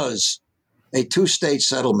ever was a two-state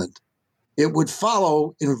settlement, it would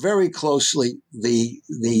follow in very closely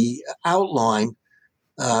the outline,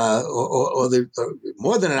 or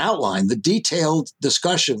more than an outline, the detailed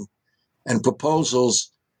discussion and proposals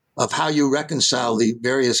of how you reconcile the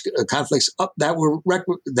various conflicts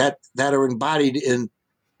that are embodied in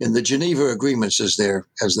the Geneva agreements as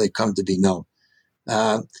they come to be known.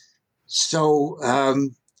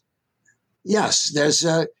 Yes, there's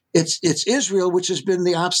it's Israel which has been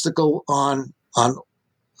the obstacle on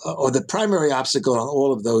or the primary obstacle on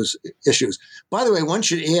all of those issues. By the way, one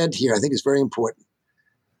should add here, I think it's very important.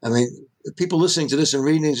 I mean, people listening to this and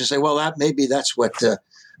reading just say, well, that's what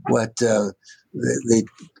the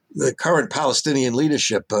current Palestinian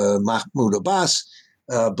leadership, Mahmoud Abbas,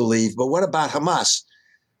 believe. But what about Hamas?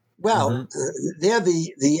 Well, there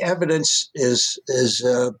the evidence is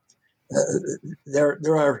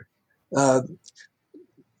there are.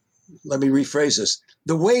 Let me rephrase this.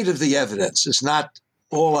 The weight of the evidence is not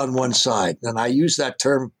all on one side. And I use that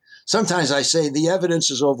term. Sometimes I say the evidence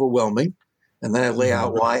is overwhelming, and then I lay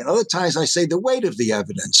out why. And other times I say the weight of the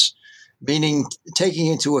evidence, meaning taking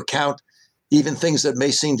into account even things that may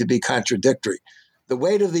seem to be contradictory. The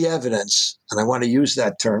weight of the evidence, and I want to use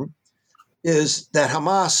that term, is that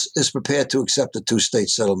Hamas is prepared to accept a two-state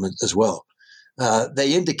settlement as well.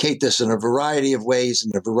 They indicate this in a variety of ways,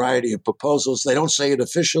 in a variety of proposals. They don't say it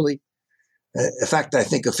officially. In fact, I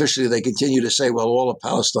think officially they continue to say, well, all of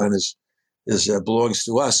Palestine belongs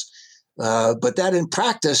to us. But that in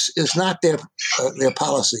practice is not their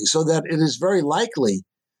policy. So that it is very likely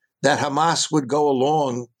that Hamas would go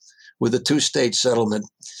along with a two-state settlement,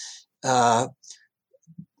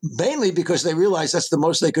 mainly because they realize that's the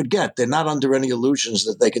most they could get. They're not under any illusions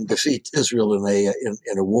that they can defeat Israel in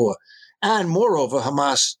a war. And moreover,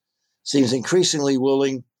 Hamas seems increasingly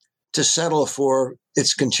willing to settle for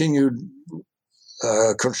its continued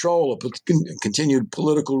control, continued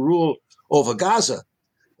political rule over Gaza.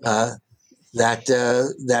 That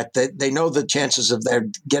they know the chances of their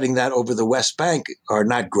getting that over the West Bank are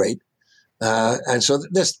not great. And so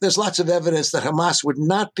there's lots of evidence that Hamas would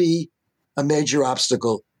not be a major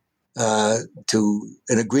obstacle to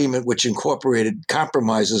an agreement which incorporated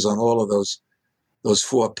compromises on all of those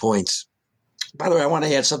 4 points. By the way, I want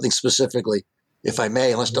to add something specifically, if I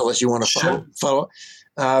may, unless you want to follow.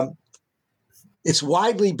 It's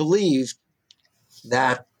widely believed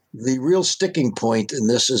that the real sticking point in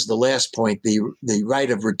this is the last point, the right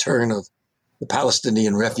of return of the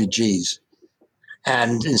Palestinian refugees,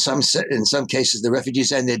 and in some cases the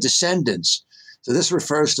refugees and their descendants. So this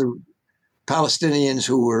refers to Palestinians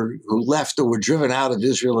who left or were driven out of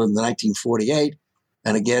Israel in 1948,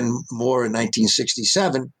 and again more in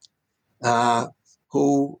 1967.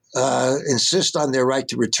 Who insist on their right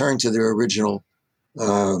to return to their original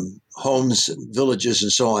homes, villages,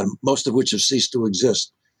 and so on, most of which have ceased to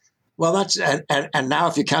exist. Well, that's and now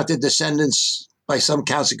if you count the descendants, by some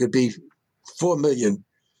counts, it could be 4 million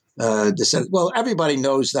descendants. Well, everybody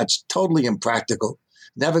knows that's totally impractical,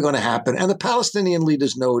 never going to happen, and the Palestinian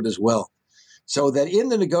leaders know it as well. So that in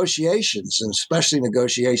the negotiations, and especially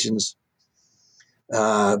negotiations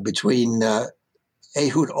between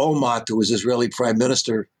Ehud Olmert, who was Israeli prime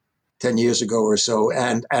minister 10 years ago or so,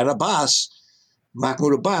 and Abbas,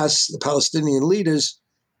 Mahmoud Abbas, the Palestinian leaders,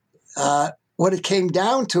 what it came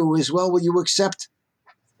down to is, well, will you accept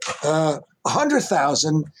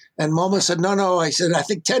 100,000? And Mohammed said, no. I said, I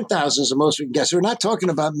think 10,000 is the most we can get. So we're not talking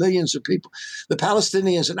about millions of people. The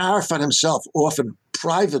Palestinians, and Arafat himself often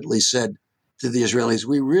privately said to the Israelis,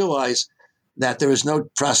 we realize that there is no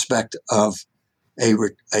prospect of a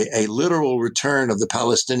literal return of the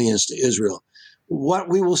Palestinians to Israel. What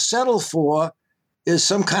we will settle for is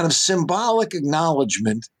some kind of symbolic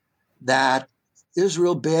acknowledgement that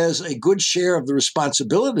Israel bears a good share of the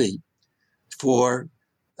responsibility for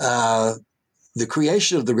the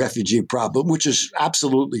creation of the refugee problem, which is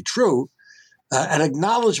absolutely true, an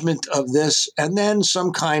acknowledgement of this, and then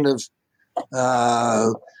some kind of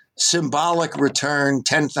symbolic return,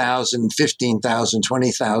 10,000, 15,000,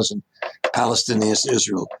 20,000 Palestinians to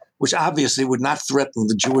Israel, which obviously would not threaten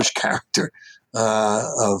the Jewish character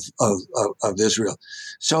of Israel.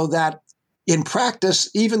 So that in practice,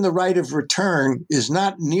 even the right of return is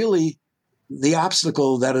not nearly the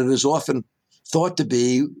obstacle that it is often thought to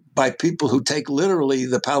be by people who take literally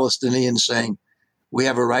the Palestinians saying, we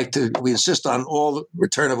have a right to, we insist on all the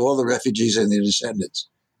return of all the refugees and their descendants.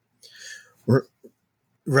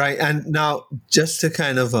 Right. And now, just to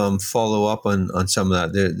kind of follow up on some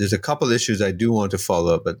of that, there's a couple issues I do want to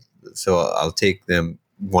follow up, but so I'll take them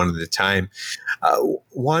one at a time.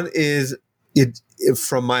 One is,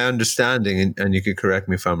 from my understanding, and you can correct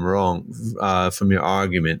me if I'm wrong, from your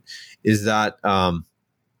argument, is that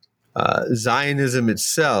Zionism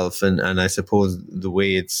itself, and I suppose the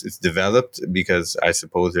way it's developed, because I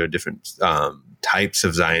suppose there are different types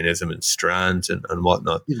of Zionism and strands and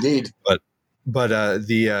whatnot. Indeed. But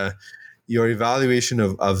your evaluation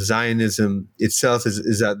of Zionism itself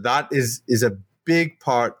is that is a big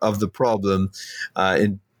part of the problem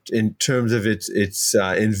in terms of its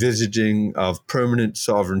envisaging of permanent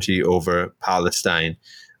sovereignty over Palestine.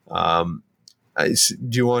 Do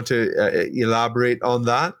you want to elaborate on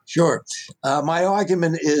that? Sure. My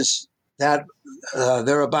argument is that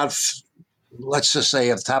there are about, let's just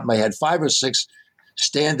say off the top of my head, 5 or 6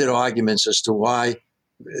 standard arguments as to why,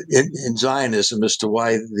 in Zionism, as to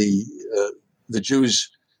why the Jews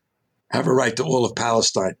have a right to all of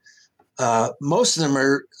Palestine. Most of them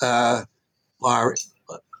are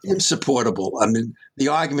insupportable. I mean, the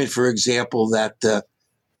argument, for example, that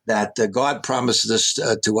God promised this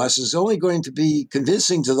to us is only going to be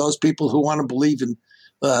convincing to those people who want to believe in,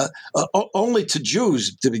 only to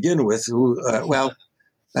Jews to begin with, who, well,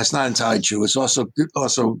 that's not entirely true. It's also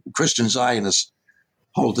Christian Zionists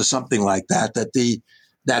hold to something like that,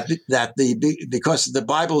 because the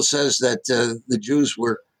Bible says that the Jews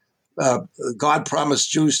were, God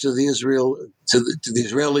promised Jews to the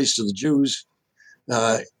Israelis, to the Jews,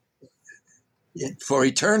 for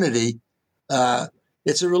eternity.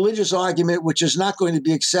 It's a religious argument which is not going to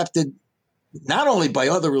be accepted not only by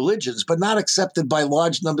other religions, but not accepted by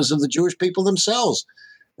large numbers of the Jewish people themselves.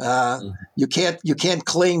 You can't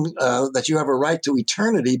claim that you have a right to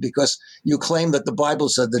eternity because you claim that the Bible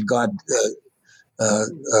said that God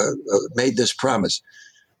made this promise.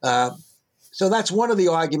 So that's one of the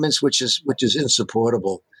arguments which is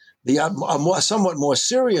insupportable. The somewhat more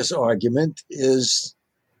serious argument is,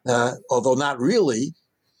 although not really,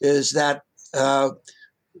 is that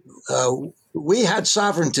we had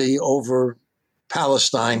sovereignty over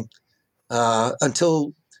Palestine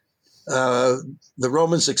until the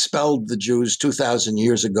Romans expelled the Jews 2,000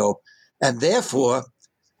 years ago. And therefore,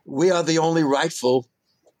 we are the only rightful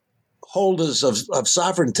holders of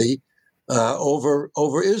sovereignty over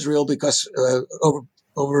Israel, because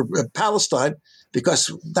over Palestine,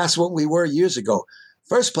 because that's what we were years ago.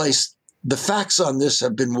 First place, the facts on this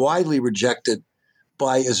have been widely rejected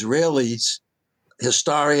by Israelis,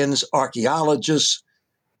 historians, archaeologists,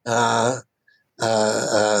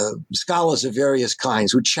 scholars of various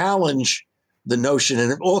kinds who challenge the notion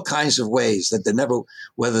in all kinds of ways that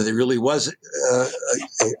whether there really was a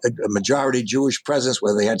majority Jewish presence,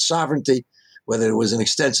 whether they had sovereignty, whether it was an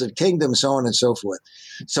extensive kingdom, so on and so forth.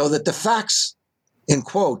 So that the facts, in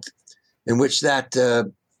quote, in which that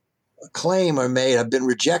claim are made have been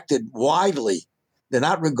rejected widely. They're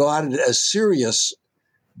not regarded as serious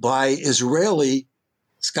by Israeli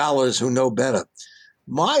scholars who know better.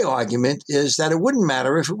 My argument is that it wouldn't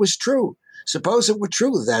matter if it was true. Suppose it were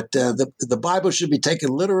true that the Bible should be taken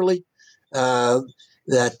literally, that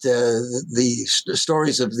the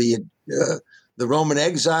stories of the Roman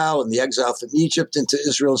exile and the exile from Egypt into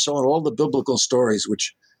Israel and so on, all the biblical stories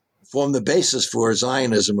which form the basis for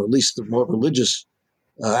Zionism, or at least the more religious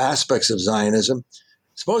aspects of Zionism,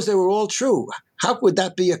 suppose they were all true. How would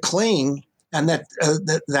that be a claim? And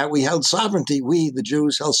that we held sovereignty, we, the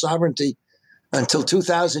Jews, held sovereignty until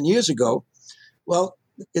 2,000 years ago. Well,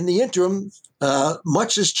 in the interim,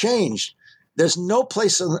 much has changed. There's no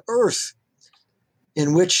place on earth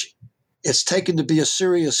in which it's taken to be a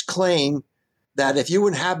serious claim that if you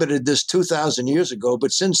inhabited this 2,000 years ago,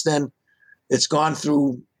 but since then it's gone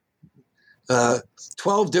through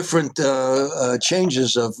 12 different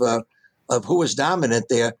changes of who is dominant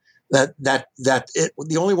there,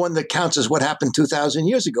 the only one that counts is what happened 2,000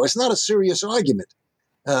 years ago. It's not a serious argument.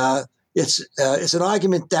 It's an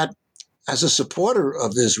argument that, as a supporter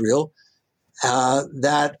of Israel, or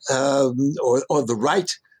the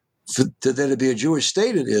right to there to be a Jewish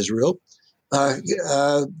state in Israel,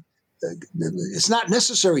 it's not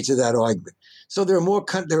necessary to that argument. So there are more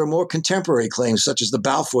contemporary claims, such as the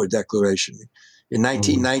Balfour Declaration. In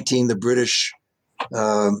 1919, the British,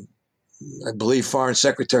 I believe, Foreign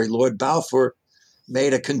Secretary Lord Balfour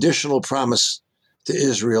made a conditional promise to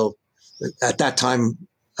Israel. At that time,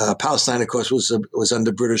 Palestine, of course, was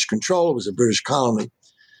under British control. It was a British colony.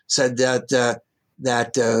 Said that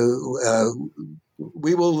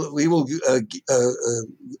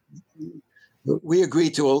we agree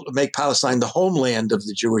to make Palestine the homeland of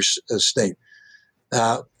the Jewish state.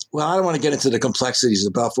 Well, I don't want to get into the complexities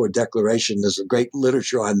of the Balfour Declaration. There's a great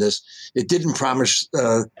literature on this. It didn't promise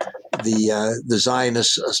the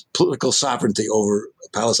Zionists political sovereignty over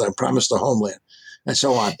Palestine. It promised the homeland, and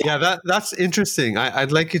so on. Yeah, that's interesting.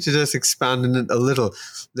 I'd like you to just expand on it a little.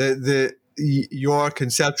 Your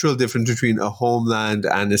conceptual difference between a homeland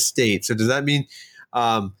and a state. So does that mean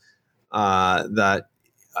that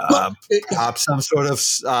perhaps some sort of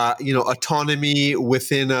autonomy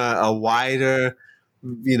within a wider,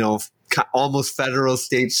 almost federal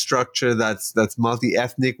state structure that's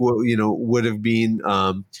multi-ethnic would have been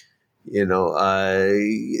in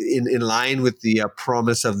line with the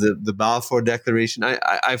promise of the Balfour Declaration?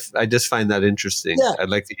 I just find that interesting. Yeah. I'd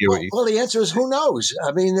like to hear what you. Well, the answer is who knows.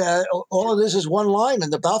 I mean, all of this is one line in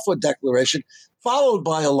the Balfour Declaration, followed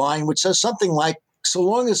by a line which says something like, "So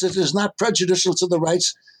long as it is not prejudicial to the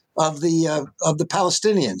rights of the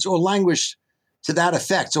Palestinians," or language to that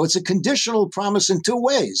effect. So it's a conditional promise in two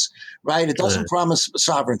ways, right? It doesn't promise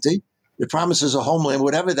sovereignty; it promises a homeland,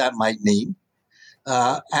 whatever that might mean.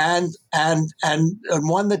 And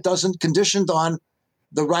one that doesn't conditioned on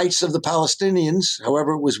the rights of the Palestinians,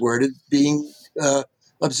 however it was worded, being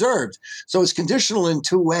observed. So it's conditional in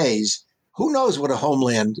two ways. Who knows what a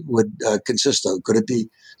homeland would consist of? Could it be?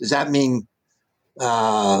 Does that mean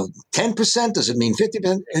 10%? Does it mean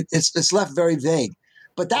 50%? It's left very vague.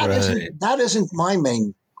 But that isn't my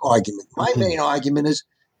main argument. My main argument is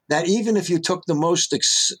that even if you took the most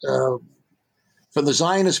from the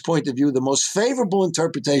Zionist point of view, the most favorable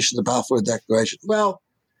interpretation of the Balfour Declaration, well,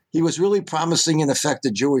 he was really promising, in effect,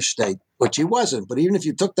 a Jewish state, which he wasn't. But even if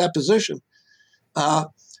you took that position,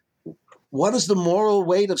 what is the moral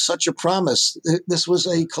weight of such a promise? This was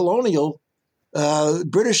a colonial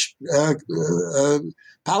British,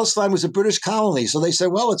 Palestine was a British colony. So they said,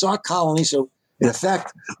 well, it's our colony. So in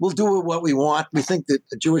effect, we'll do what we want. We think that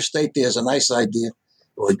a Jewish state there is a nice idea,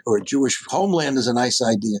 or a Jewish homeland is a nice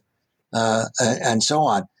idea. And so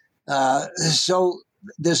on. So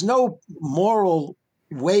there's no moral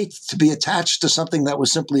weight to be attached to something that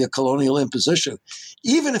was simply a colonial imposition,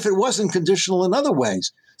 even if it wasn't conditional in other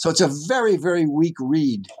ways. So it's a very, very weak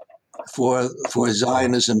reed for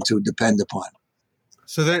Zionism to depend upon.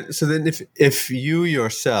 So then, if you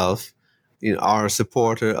yourself, are a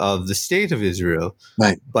supporter of the state of Israel,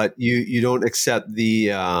 right, but you don't accept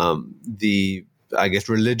the I guess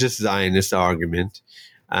religious Zionist argument,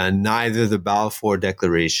 and neither the Balfour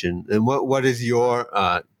Declaration, and what is your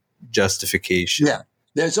justification? Yeah,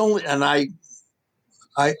 there's only, and I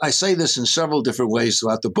say this in several different ways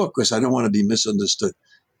throughout the book because I don't want to be misunderstood.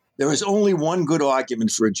 There is only one good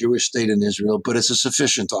argument for a Jewish state in Israel, but it's a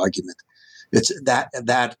sufficient argument. It's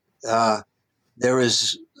that there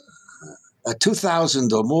is a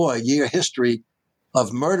 2,000 or more year history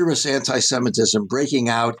of murderous anti-Semitism breaking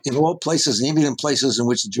out in all places, and even in places in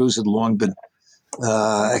which the Jews had long been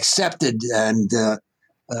accepted and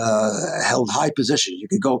held high positions. You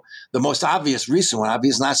could go, the most recent one,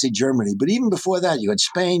 obvious Nazi Germany. But even before that, you had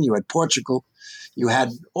Spain, you had Portugal, you had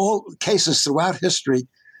all cases throughout history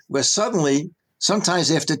where suddenly,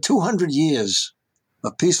 sometimes after 200 years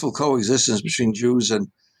of peaceful coexistence between Jews and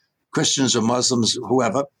Christians or Muslims,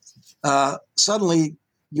 whoever, suddenly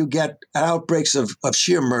you get outbreaks of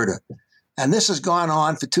sheer murder. And this has gone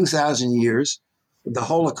on for 2,000 years. The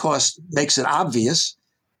Holocaust makes it obvious,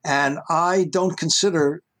 and I don't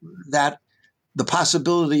consider that the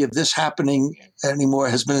possibility of this happening anymore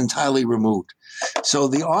has been entirely removed. So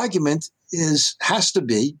the argument has to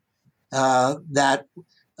be that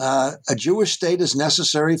a Jewish state is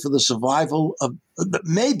necessary for the survival of,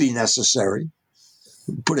 may be necessary,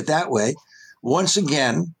 put it that way, once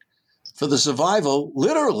again, for the survival,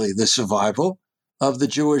 literally the survival of the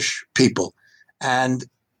Jewish people. And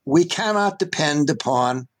we cannot depend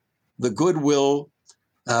upon the goodwill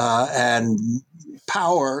and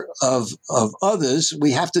power of others,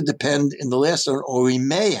 we have to depend in the last, or we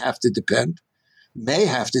may have to depend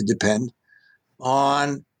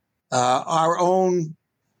on our own,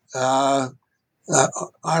 on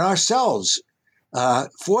ourselves.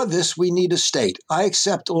 For this, we need a state. I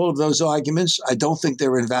accept all of those arguments. I don't think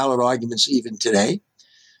they're invalid arguments even today.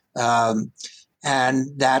 And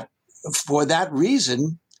that for that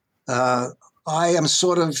reason, I am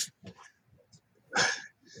sort of,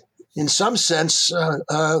 in some sense,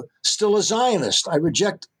 still a Zionist. I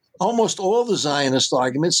reject almost all the Zionist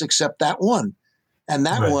arguments except that one. And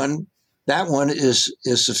that one is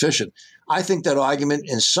sufficient. I think that argument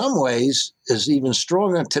in some ways is even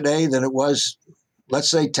stronger today than it was, let's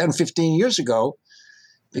say, 10, 15 years ago,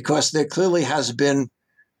 because there clearly has been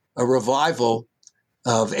a revival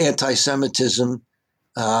of anti-Semitism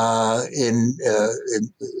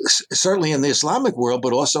certainly in the Islamic world,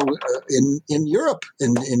 but also in Europe,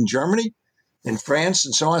 in Germany, in France,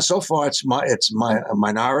 and so on. So far, it's a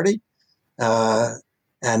minority,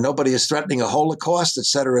 and nobody is threatening a Holocaust, et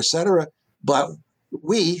cetera, et cetera. But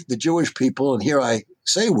we, the Jewish people, and here I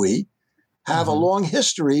say we, have a long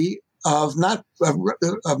history of not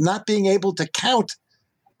being able to count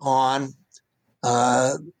on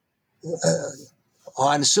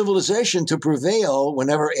civilization to prevail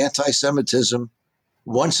whenever anti-Semitism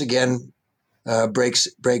once again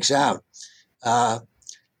breaks out.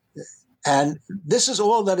 And this is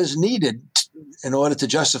all that is needed in order to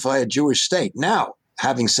justify a Jewish state. Now,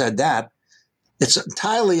 having said that, it's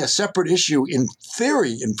entirely a separate issue in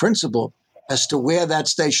theory, in principle, as to where that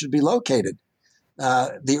state should be located.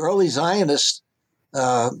 The early Zionists,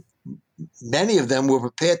 many of them were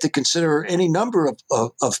prepared to consider any number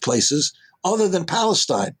of places other than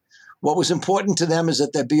Palestine. What was important to them is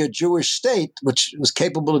that there be a Jewish state which was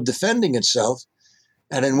capable of defending itself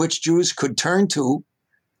and in which Jews could turn to,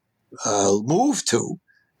 move to,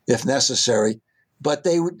 if necessary, but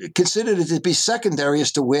they considered it to be secondary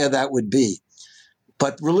as to where that would be.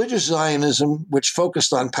 But religious Zionism, which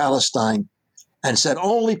focused on Palestine and said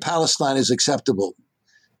only Palestine is acceptable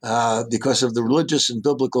because of the religious and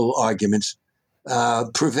biblical arguments,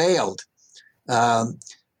 prevailed.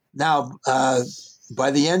 Now,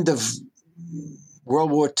 by the end of World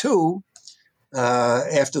War II,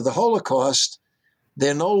 after the Holocaust,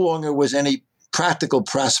 there no longer was any practical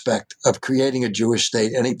prospect of creating a Jewish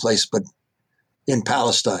state any place but in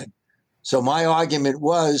Palestine. So my argument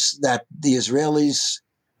was that the Israelis,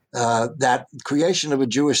 that creation of a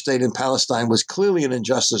Jewish state in Palestine was clearly an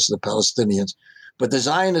injustice to the Palestinians. But the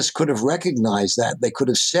Zionists could have recognized that. They could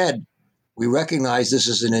have said, we recognize this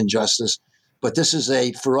is an injustice, but this is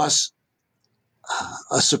for us,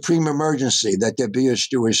 a supreme emergency that there be a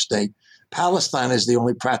Jewish state. Palestine is the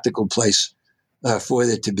only practical place for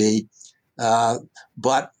it to be.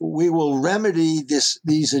 But we will remedy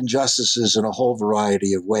these injustices in a whole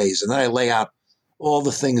variety of ways. And then I lay out all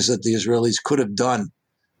the things that the Israelis could have done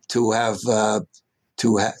to have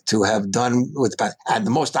done with, and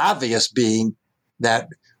the most obvious being that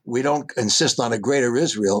we don't insist on a greater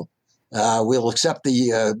Israel. We'll accept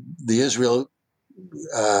the Israel,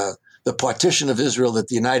 the partition of Israel that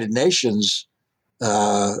the United Nations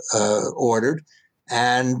ordered,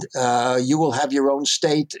 and you will have your own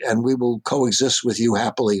state, and we will coexist with you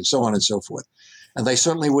happily, and so on and so forth. And they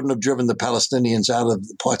certainly wouldn't have driven the Palestinians out of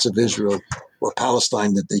the parts of Israel or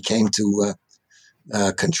Palestine that they came to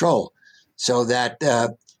control. So that,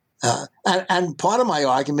 and part of my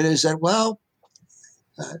argument is that, well,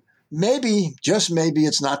 maybe, just maybe,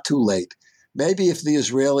 it's not too late. Maybe if the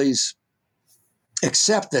Israelis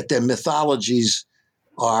accept that their mythologies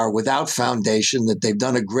are without foundation, that they've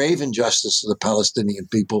done a grave injustice to the Palestinian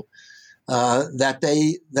people, that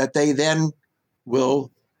they then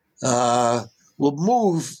will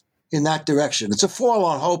move in that direction. It's a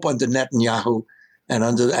forlorn hope under Netanyahu and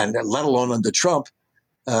let alone under Trump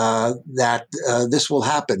that this will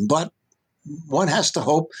happen. But one has to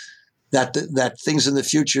hope that things in the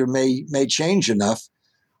future may change enough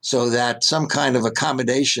so that some kind of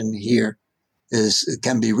accommodation here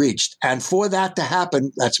can be reached. And for that to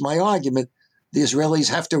happen, that's my argument, the Israelis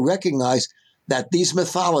have to recognize that these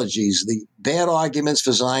mythologies, the bad arguments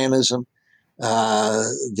for Zionism,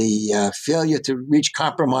 the failure to reach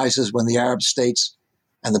compromises when the Arab states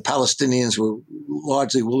and the Palestinians were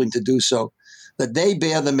largely willing to do so, that they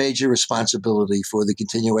bear the major responsibility for the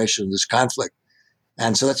continuation of this conflict.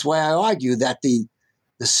 And so that's why I argue that the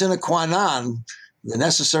sine qua non, the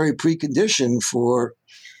necessary precondition for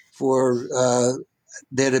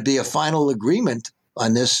there to be a final agreement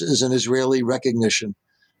on this is an Israeli recognition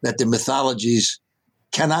that the mythologies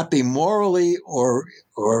cannot be morally or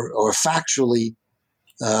factually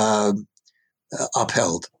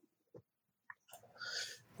upheld.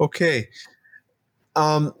 Okay.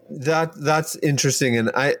 That's interesting.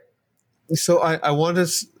 And I want to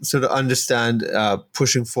sort of understand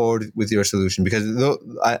pushing forward with your solution, because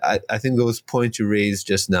I think those points you raised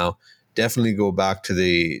just now definitely go back to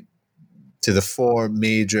the four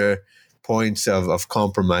major points of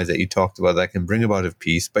compromise that you talked about that can bring about a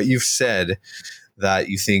peace. But you've said that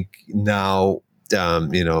you think now,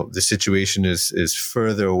 the situation is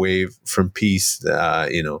further away from peace,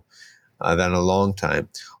 than a long time.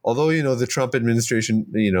 Although, the Trump administration,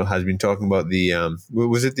 has been talking about the,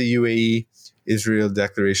 was it the UAE Israel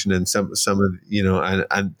declaration and some of,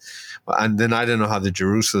 and then I don't know how the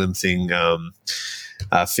Jerusalem thing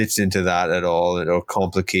fits into that at all, or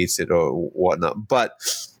complicates it or whatnot. But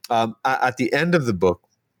at the end of the book,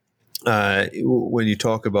 when you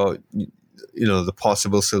talk about, the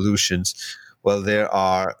possible solutions, well, there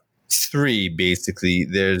are three, basically.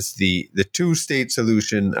 There's the two-state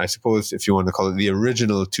solution, I suppose, if you want to call it the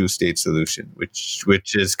original two-state solution,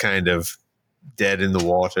 which is kind of dead in the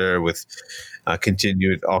water with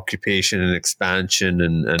continued occupation and expansion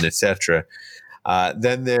and etc.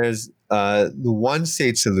 Then there's the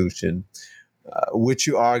one-state solution, which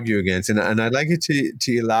you argue against, and I'd like you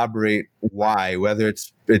to elaborate why, whether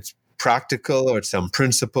it's practical or it's some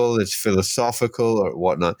principle, it's philosophical or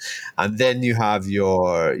whatnot. And then you have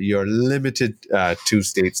your limited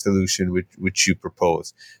two-state solution, which you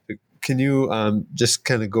propose. Can you just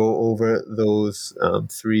kind of go over those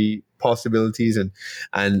three possibilities and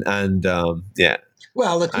yeah?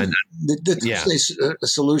 Well, the two-state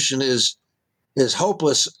solution is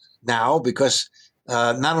hopeless now, because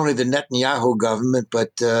not only the Netanyahu government, but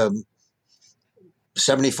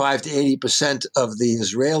 75 to 80% of the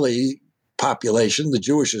Israeli population, the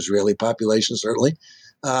Jewish Israeli population certainly,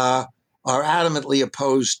 are adamantly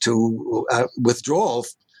opposed to withdrawal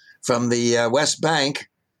from the West Bank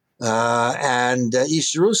and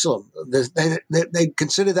East Jerusalem. They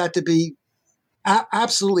consider that to be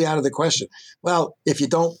absolutely out of the question. Well, if you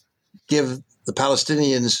don't give the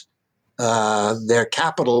Palestinians their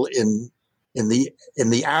capital in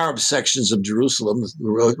the Arab sections of Jerusalem,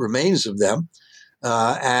 the remains of them,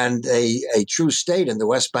 and a true state in the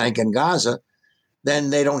West Bank and Gaza,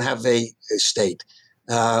 then they don't have a state.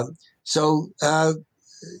 So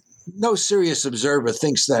no serious observer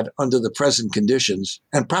thinks that under the present conditions,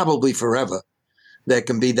 and probably forever, there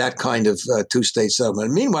can be that kind of two-state settlement.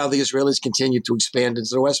 And meanwhile, the Israelis continue to expand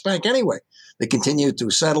into the West Bank anyway. They continue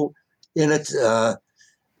to settle in it.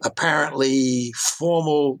 Apparently,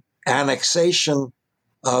 formal annexation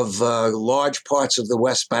of large parts of the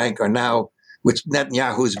West Bank are now, which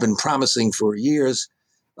Netanyahu has been promising for years,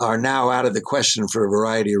 are now out of the question for a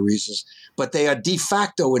variety of reasons. But they are de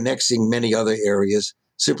facto annexing many other areas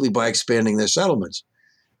simply by expanding their settlements.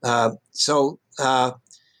 So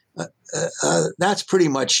that's pretty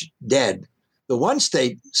much dead. The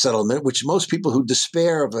one-state settlement, which most people who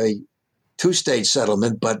despair of a two-state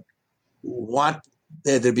settlement but want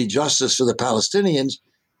there to be justice for the Palestinians,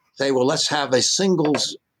 say, well, let's have a single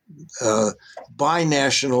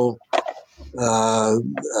binational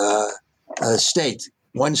state,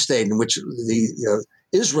 one state in which the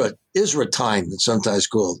Isra time, it's sometimes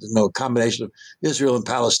called, a combination of Israel and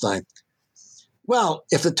Palestine. Well,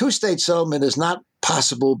 if the two-state settlement is not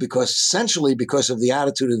possible essentially because of the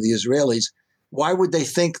attitude of the Israelis, why would they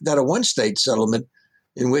think that a one-state settlement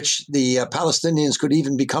in which the Palestinians could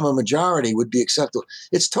even become a majority would be acceptable?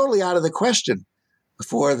 It's totally out of the question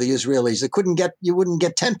for the Israelis. You wouldn't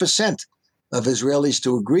get 10% of Israelis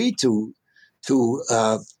to agree to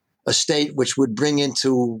a state which would bring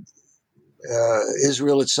into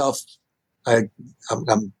Israel itself. I'm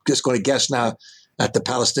just going to guess now at the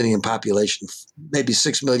Palestinian population, maybe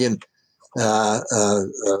 6 million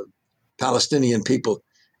Palestinian people.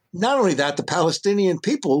 Not only that, the Palestinian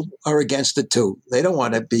people are against it too. They don't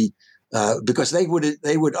want to be because they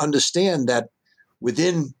would understand that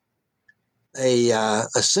within a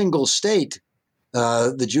single state,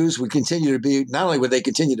 the Jews would continue to be, not only would they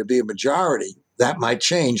continue to be a majority, that might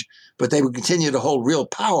change, but they would continue to hold real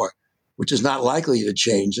power, which is not likely to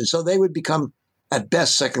change. And so they would become, at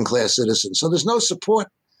best, second-class citizens. So there's no support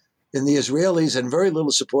in the Israelis and very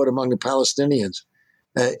little support among the Palestinians.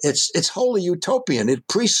 It's wholly utopian. It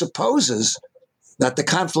presupposes that the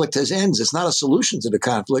conflict has ends. It's not a solution to the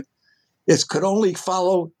conflict. It could only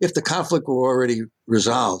follow if the conflict were already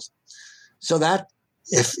resolved. So that,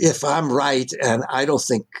 if I'm right, and I don't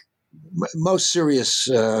think most serious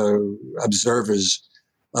observers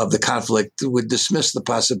of the conflict would dismiss the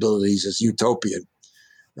possibilities as utopian.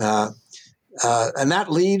 And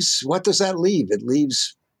that leaves, what does that leave? It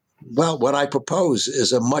leaves Well, what I propose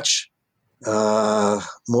is a much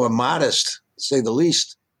more modest, to say the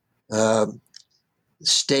least, uh,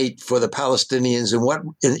 state for the Palestinians, and what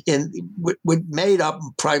made up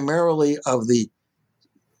primarily of the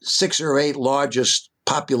 6 or 8 largest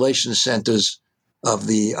population centers of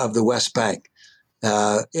the West Bank,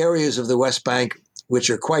 areas of the West Bank which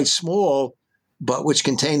are quite small, but which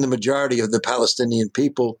contain the majority of the Palestinian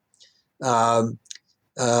people, um,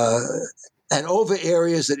 uh, and over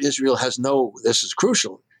areas that Israel has no. This is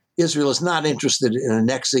crucial. Israel is not interested in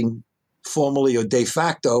annexing formally or de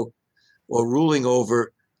facto or ruling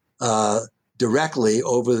over directly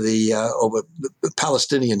over the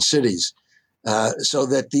Palestinian cities. So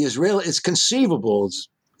that the Israel, it's conceivable,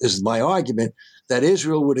 is my argument, that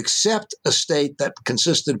Israel would accept a state that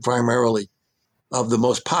consisted primarily of the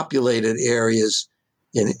most populated areas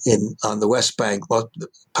on the West Bank,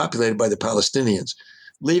 populated by the Palestinians,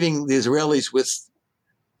 leaving the Israelis with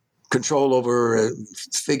control over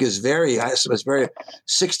figures vary. I suppose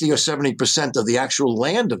 60 or 70% of the actual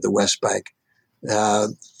land of the West Bank.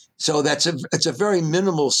 So it's a very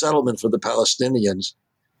minimal settlement for the Palestinians.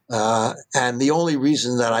 And the only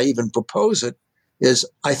reason that I even propose it is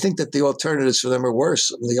I think that the alternatives for them are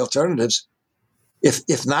worse. And the alternatives,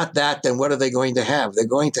 if not that, then what are they going to have? They're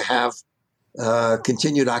going to have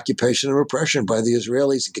continued occupation and repression by the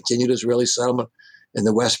Israelis, and continued Israeli settlement in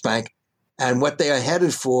the West Bank. And what they are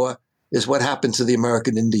headed for is what happened to the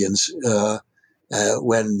American Indians when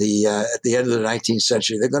at the end of the 19th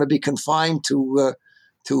century. They're going to be confined to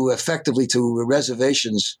effectively to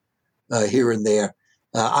reservations here and there.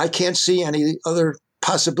 I can't see any other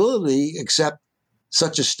possibility except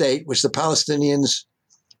such a state, which the Palestinians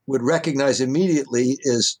would recognize immediately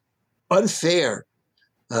is unfair,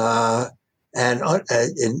 and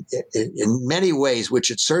in many ways, which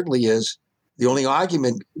it certainly is. The only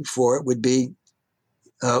argument for it would be,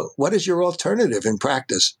 what is your alternative in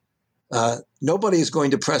practice? Nobody is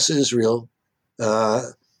going to press Israel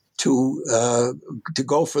to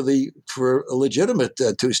go for a legitimate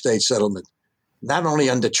two-state settlement. Not only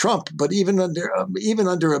under Trump, but even under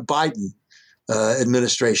a Biden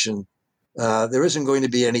administration, there isn't going to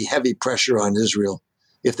be any heavy pressure on Israel.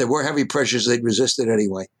 If there were heavy pressures, they'd resist it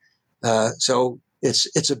anyway. So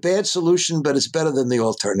it's a bad solution, but it's better than the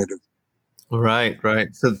alternative. Right.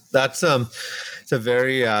 So that's it's a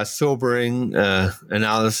very sobering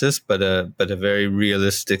analysis, but a very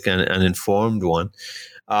realistic and informed one.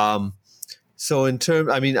 So in terms,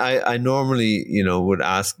 I mean, I normally, would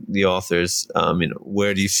ask the authors,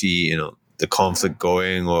 where do you see, the conflict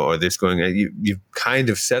going or this going? You've kind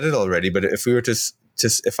of said it already, but if we were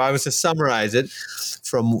if I was to summarize it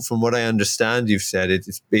from what I understand, you've said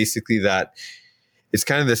it's basically that it's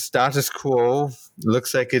kind of the status quo.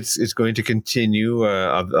 Looks like it's going to continue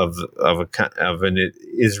of an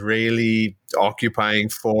Israeli occupying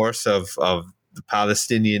force of the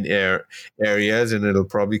Palestinian areas, and it'll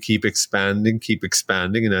probably keep expanding,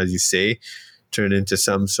 and as you say, turn into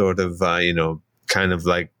some sort of kind of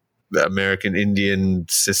like the American Indian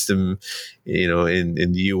system, in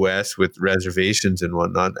the U.S. with reservations and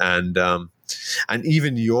whatnot, and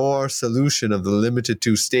even your solution of the limited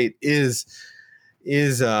two-state is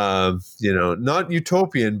not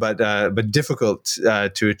utopian, but difficult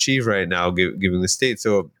to achieve right now, given the state.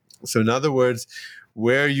 So in other words,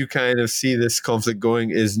 where you kind of see this conflict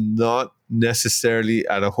going is not necessarily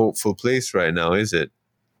at a hopeful place right now, is it?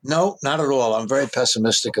 No, not at all. I'm very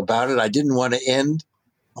pessimistic about it. I didn't want to end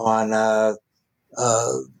on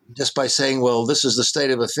just by saying, well, this is the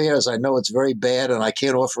state of affairs. I know it's very bad and I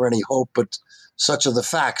can't offer any hope, but such are the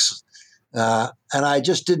facts. And I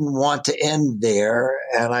just didn't want to end there.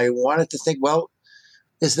 And I wanted to think, well,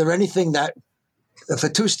 is there anything that, if a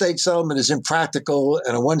two-state settlement is impractical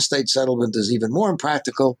and a one-state settlement is even more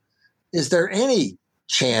impractical, is there any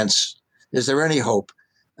chance? Is there any hope?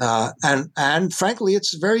 And frankly,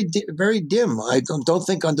 it's very dim. I don't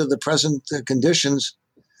think under the present conditions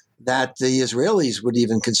that the Israelis would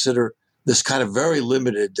even consider this kind of very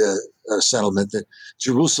limited settlement, that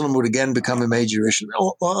Jerusalem would again become a major issue.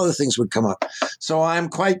 All other things would come up. So I'm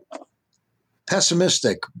quite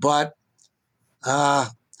pessimistic, but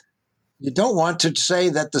you don't want to say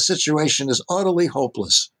that the situation is utterly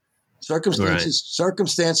hopeless.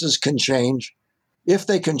 Circumstances can change. If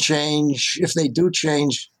they do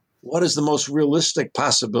change, what is the most realistic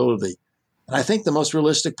possibility? And I think the most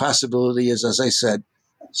realistic possibility is, as I said,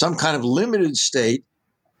 some kind of limited state,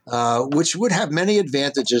 which would have many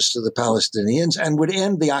advantages to the Palestinians and would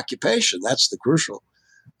end the occupation. That's the crucial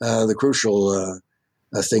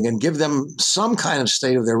thing, and give them some kind of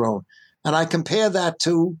state of their own. And I compare that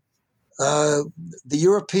to the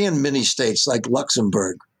European mini-states like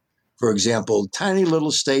Luxembourg, for example, tiny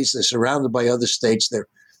little states. They're surrounded by other states. They're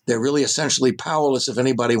really essentially powerless if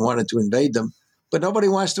anybody wanted to invade them, but nobody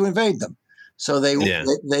wants to invade them. So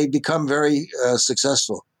they become very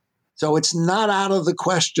successful. So it's not out of the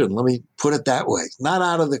question. Let me put it that way. Not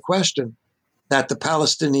out of the question that the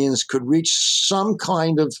Palestinians could reach some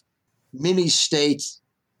kind of mini state,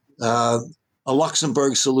 a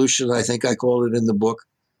Luxembourg solution, I think I called it in the book,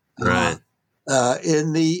 right?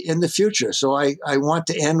 In the future. So I want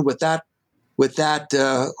to end with that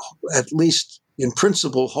at least in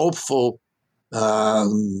principle hopeful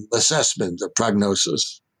assessment or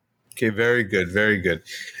prognosis. Okay, very good, very good.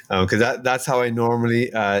 Because that's how I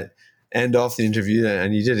normally end off the interview,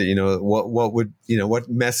 and you did it. What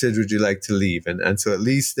message would you like to leave? And so at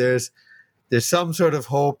least there's some sort of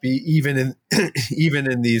hope, even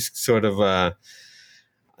in these sort of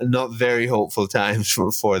not very hopeful times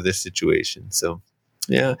for this situation. So,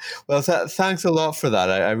 yeah. Well, thanks a lot for that.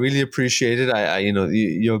 I really appreciate it.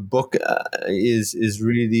 Your book is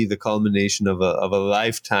really the culmination of a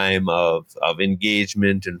lifetime of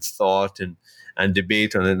engagement and thought and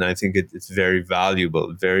debate on it. And I think it's very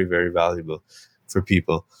valuable, very, very valuable for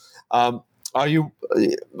people. Are you?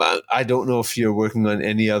 I don't know if you're working on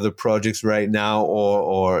any other projects right now,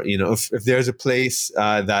 or if there's a place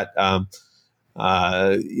that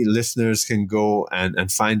listeners can go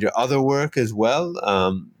and find your other work as well.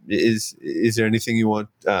 Is there anything you want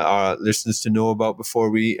our listeners to know about before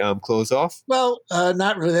we close off? Well,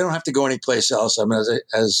 not really. They don't have to go anyplace else. I mean,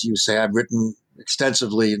 as you say, I've written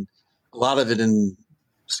extensively, and a lot of it in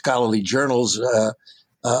scholarly journals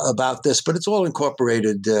about this, but it's all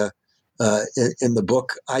incorporated in the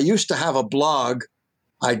book. I used to have a blog.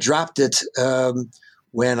 I dropped it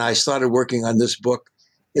when I started working on this book.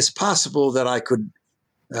 It's possible that I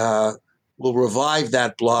will revive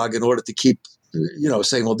that blog in order to keep,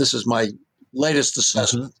 saying, well, this is my latest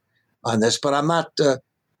assessment on this, but I'm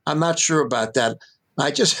not sure about that.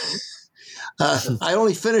 I just, I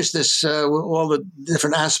only finished this, all the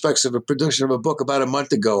different aspects of a production of a book about a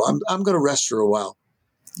month ago. I'm going to rest for a while.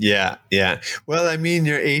 Yeah. Well, I mean,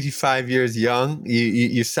 you're 85 years young.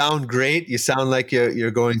 You sound great. You sound like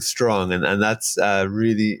you're going strong, and that's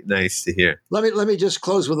really nice to hear. Let me just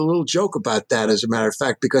close with a little joke about that, as a matter of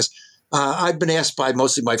fact, because I've been asked by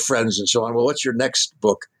mostly my friends and so on, well, what's your next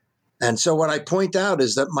book? And so what I point out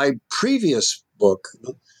is that my previous book,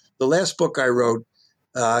 the last book I wrote,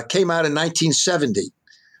 came out in 1970.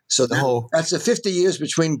 So that's the 50 years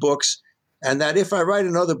between books, and that if I write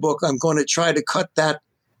another book, I'm going to try to cut that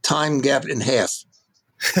time gap in half.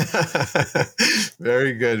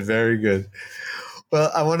 Very good. Very good.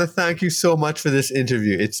 Well, I want to thank you so much for this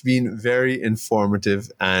interview. It's been very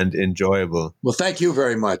informative and enjoyable. Well, thank you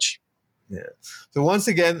very much. Yeah. So once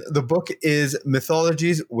again, the book is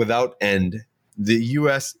Mythologies Without End, the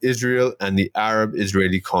U.S., Israel, and the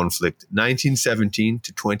Arab-Israeli Conflict, 1917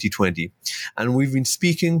 to 2020. And we've been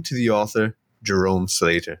speaking to the author, Jerome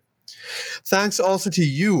Slater. Thanks also to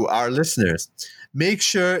you, our listeners. Make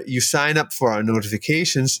sure you sign up for our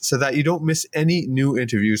notifications so that you don't miss any new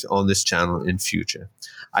interviews on this channel in future.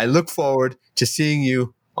 I look forward to seeing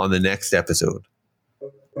you on the next episode.